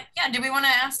 But yeah, do we want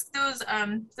to ask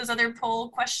those other poll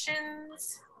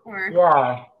questions? Or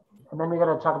yeah, and then we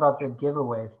got to talk about the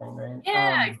giveaway thing, right?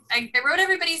 Yeah, I wrote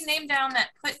everybody's name down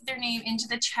that put their name into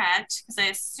the chat because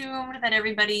I assumed that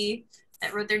everybody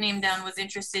that wrote their name down was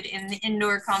interested in the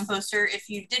indoor composter. If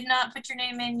you did not put your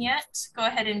name in yet, go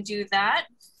ahead and do that.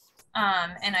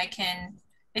 And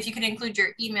if you could include your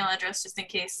email address just in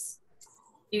case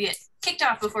you get kicked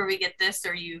off before we get this,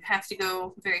 or you have to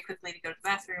go very quickly to go to the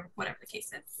bathroom, whatever the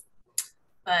case is.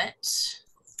 But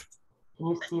can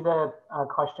you see the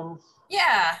questions?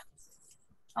 Yeah,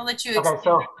 I'll let you explain. Okay,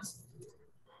 so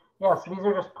yeah, so these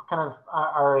are just kind of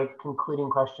our concluding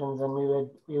questions, and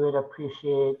we would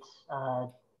appreciate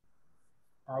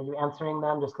you answering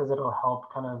them, just because it'll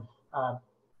help kind of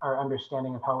our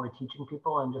understanding of how we're teaching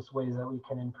people and just ways that we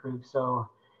can improve. So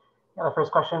yeah, the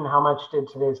first question, how much did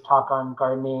today's talk on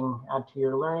gardening add to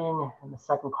your learning? And the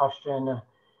second question,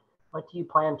 what do you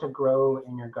plan to grow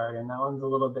in your garden? That one's a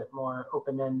little bit more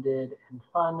open-ended and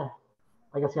fun.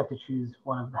 I guess you have to choose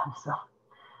one of them. So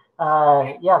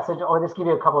yeah, so I'll just give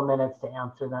you a couple minutes to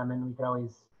answer them, and we could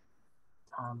always,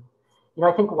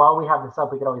 I think while we have this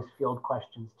up, we could always field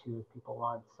questions too if people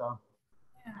want. So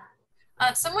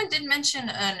yeah. Someone did mention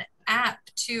an app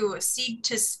too, Seed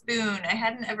to Spoon. I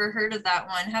hadn't ever heard of that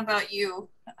one. How about you,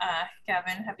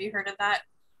 Gavin? Have you heard of that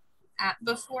app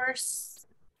before?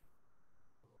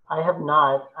 I have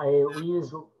not. We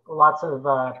use lots of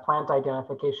plant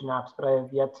identification apps, but I have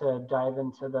yet to dive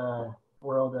into the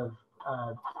world of,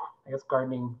 I guess,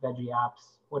 gardening veggie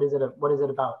apps. What is it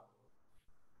about?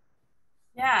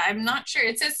 Yeah, I'm not sure.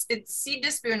 It says it's Seed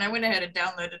to Spoon. I went ahead and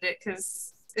downloaded it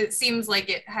because it seems like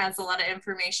it has a lot of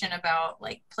information about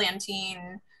like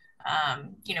planting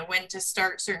you know, when to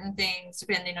start certain things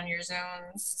depending on your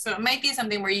zones. So it might be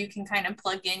something where you can kind of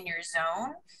plug in your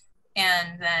zone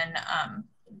and then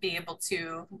be able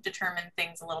to determine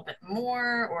things a little bit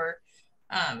more, or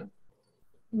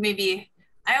maybe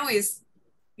I always,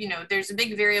 you know, there's a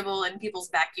big variable in people's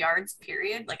backyards,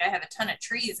 period. Like I have a ton of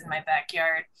trees in my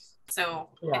backyard. So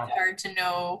Yeah. it's hard to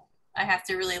know. I have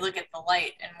to really look at the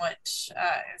light and what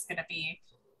is going to be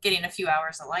getting a few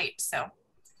hours of light. So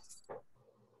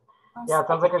yeah, it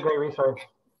sounds like a great resource.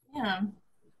 Yeah.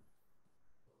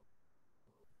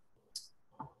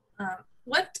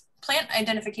 What plant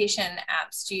identification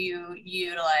apps do you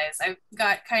utilize? I've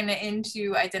got kind of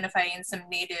into identifying some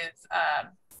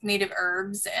native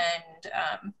herbs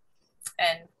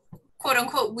and quote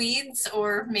unquote weeds,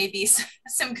 or maybe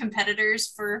some competitors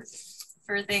for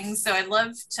things. So I'd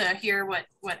love to hear what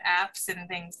apps and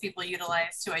things people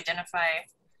utilize to identify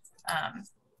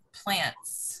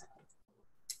plants.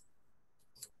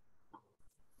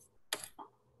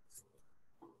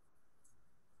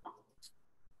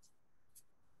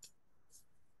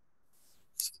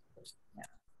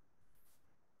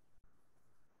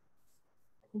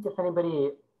 I think if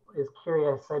anybody is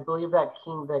curious, I believe that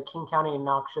the King County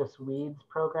Noxious Weeds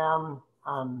program,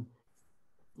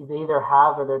 they either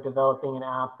have or they're developing an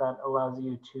app that allows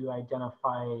you to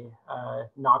identify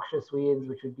noxious weeds,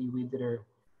 which would be weeds that are,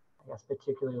 I guess,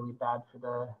 particularly bad for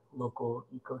the local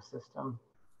ecosystem.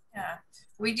 Yeah,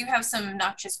 we do have some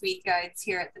noxious weed guides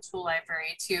here at the tool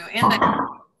library too. And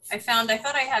I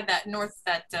thought I had that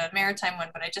maritime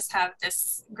one, but I just have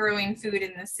this growing food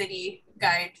in the city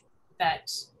guide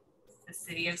that the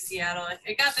city of Seattle,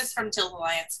 I got this from Tilth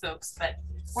Alliance folks, but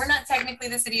we're not technically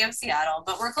the city of Seattle,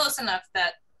 but we're close enough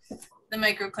that the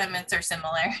microclimates are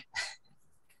similar.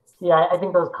 Yeah, I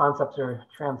think those concepts are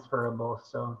transferable,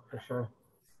 so for sure.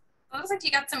 It looks like you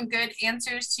got some good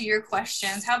answers to your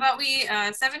questions. How about we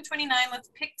 7:29? Let's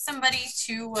pick somebody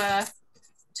to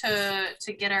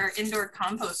get our indoor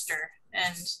composter,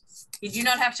 and you do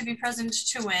not have to be present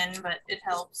to win, but it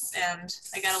helps. And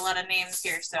I got a lot of names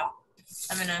here, so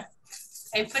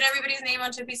I put everybody's name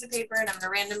onto a piece of paper, and I'm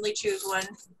gonna randomly choose one.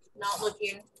 Not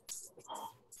looking. Let's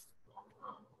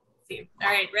see. All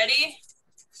right, ready?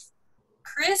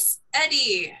 Chris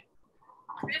Eddy.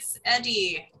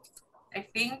 I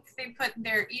think they put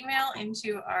their email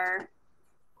into our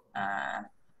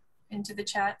into the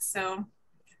chat. So,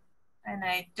 and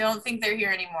I don't think they're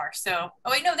here anymore. So,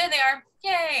 oh wait, no, there they are.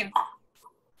 Yay!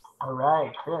 All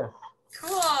right, Chris.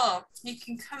 Cool. You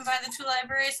can come by the tool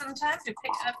library sometime to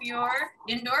pick up your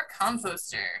indoor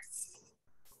composter.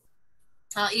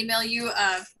 I'll email you.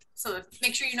 So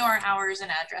make sure you know our hours and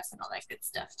address and all that good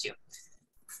stuff too.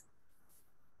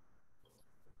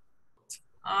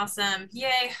 Awesome.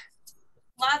 Yay.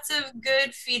 Lots of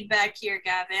good feedback here,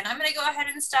 Gavin. I'm going to go ahead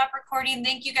and stop recording.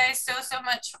 Thank you guys so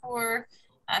much for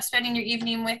spending your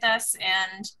evening with us.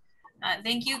 And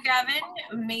thank you, Gavin.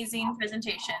 Amazing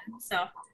presentation. So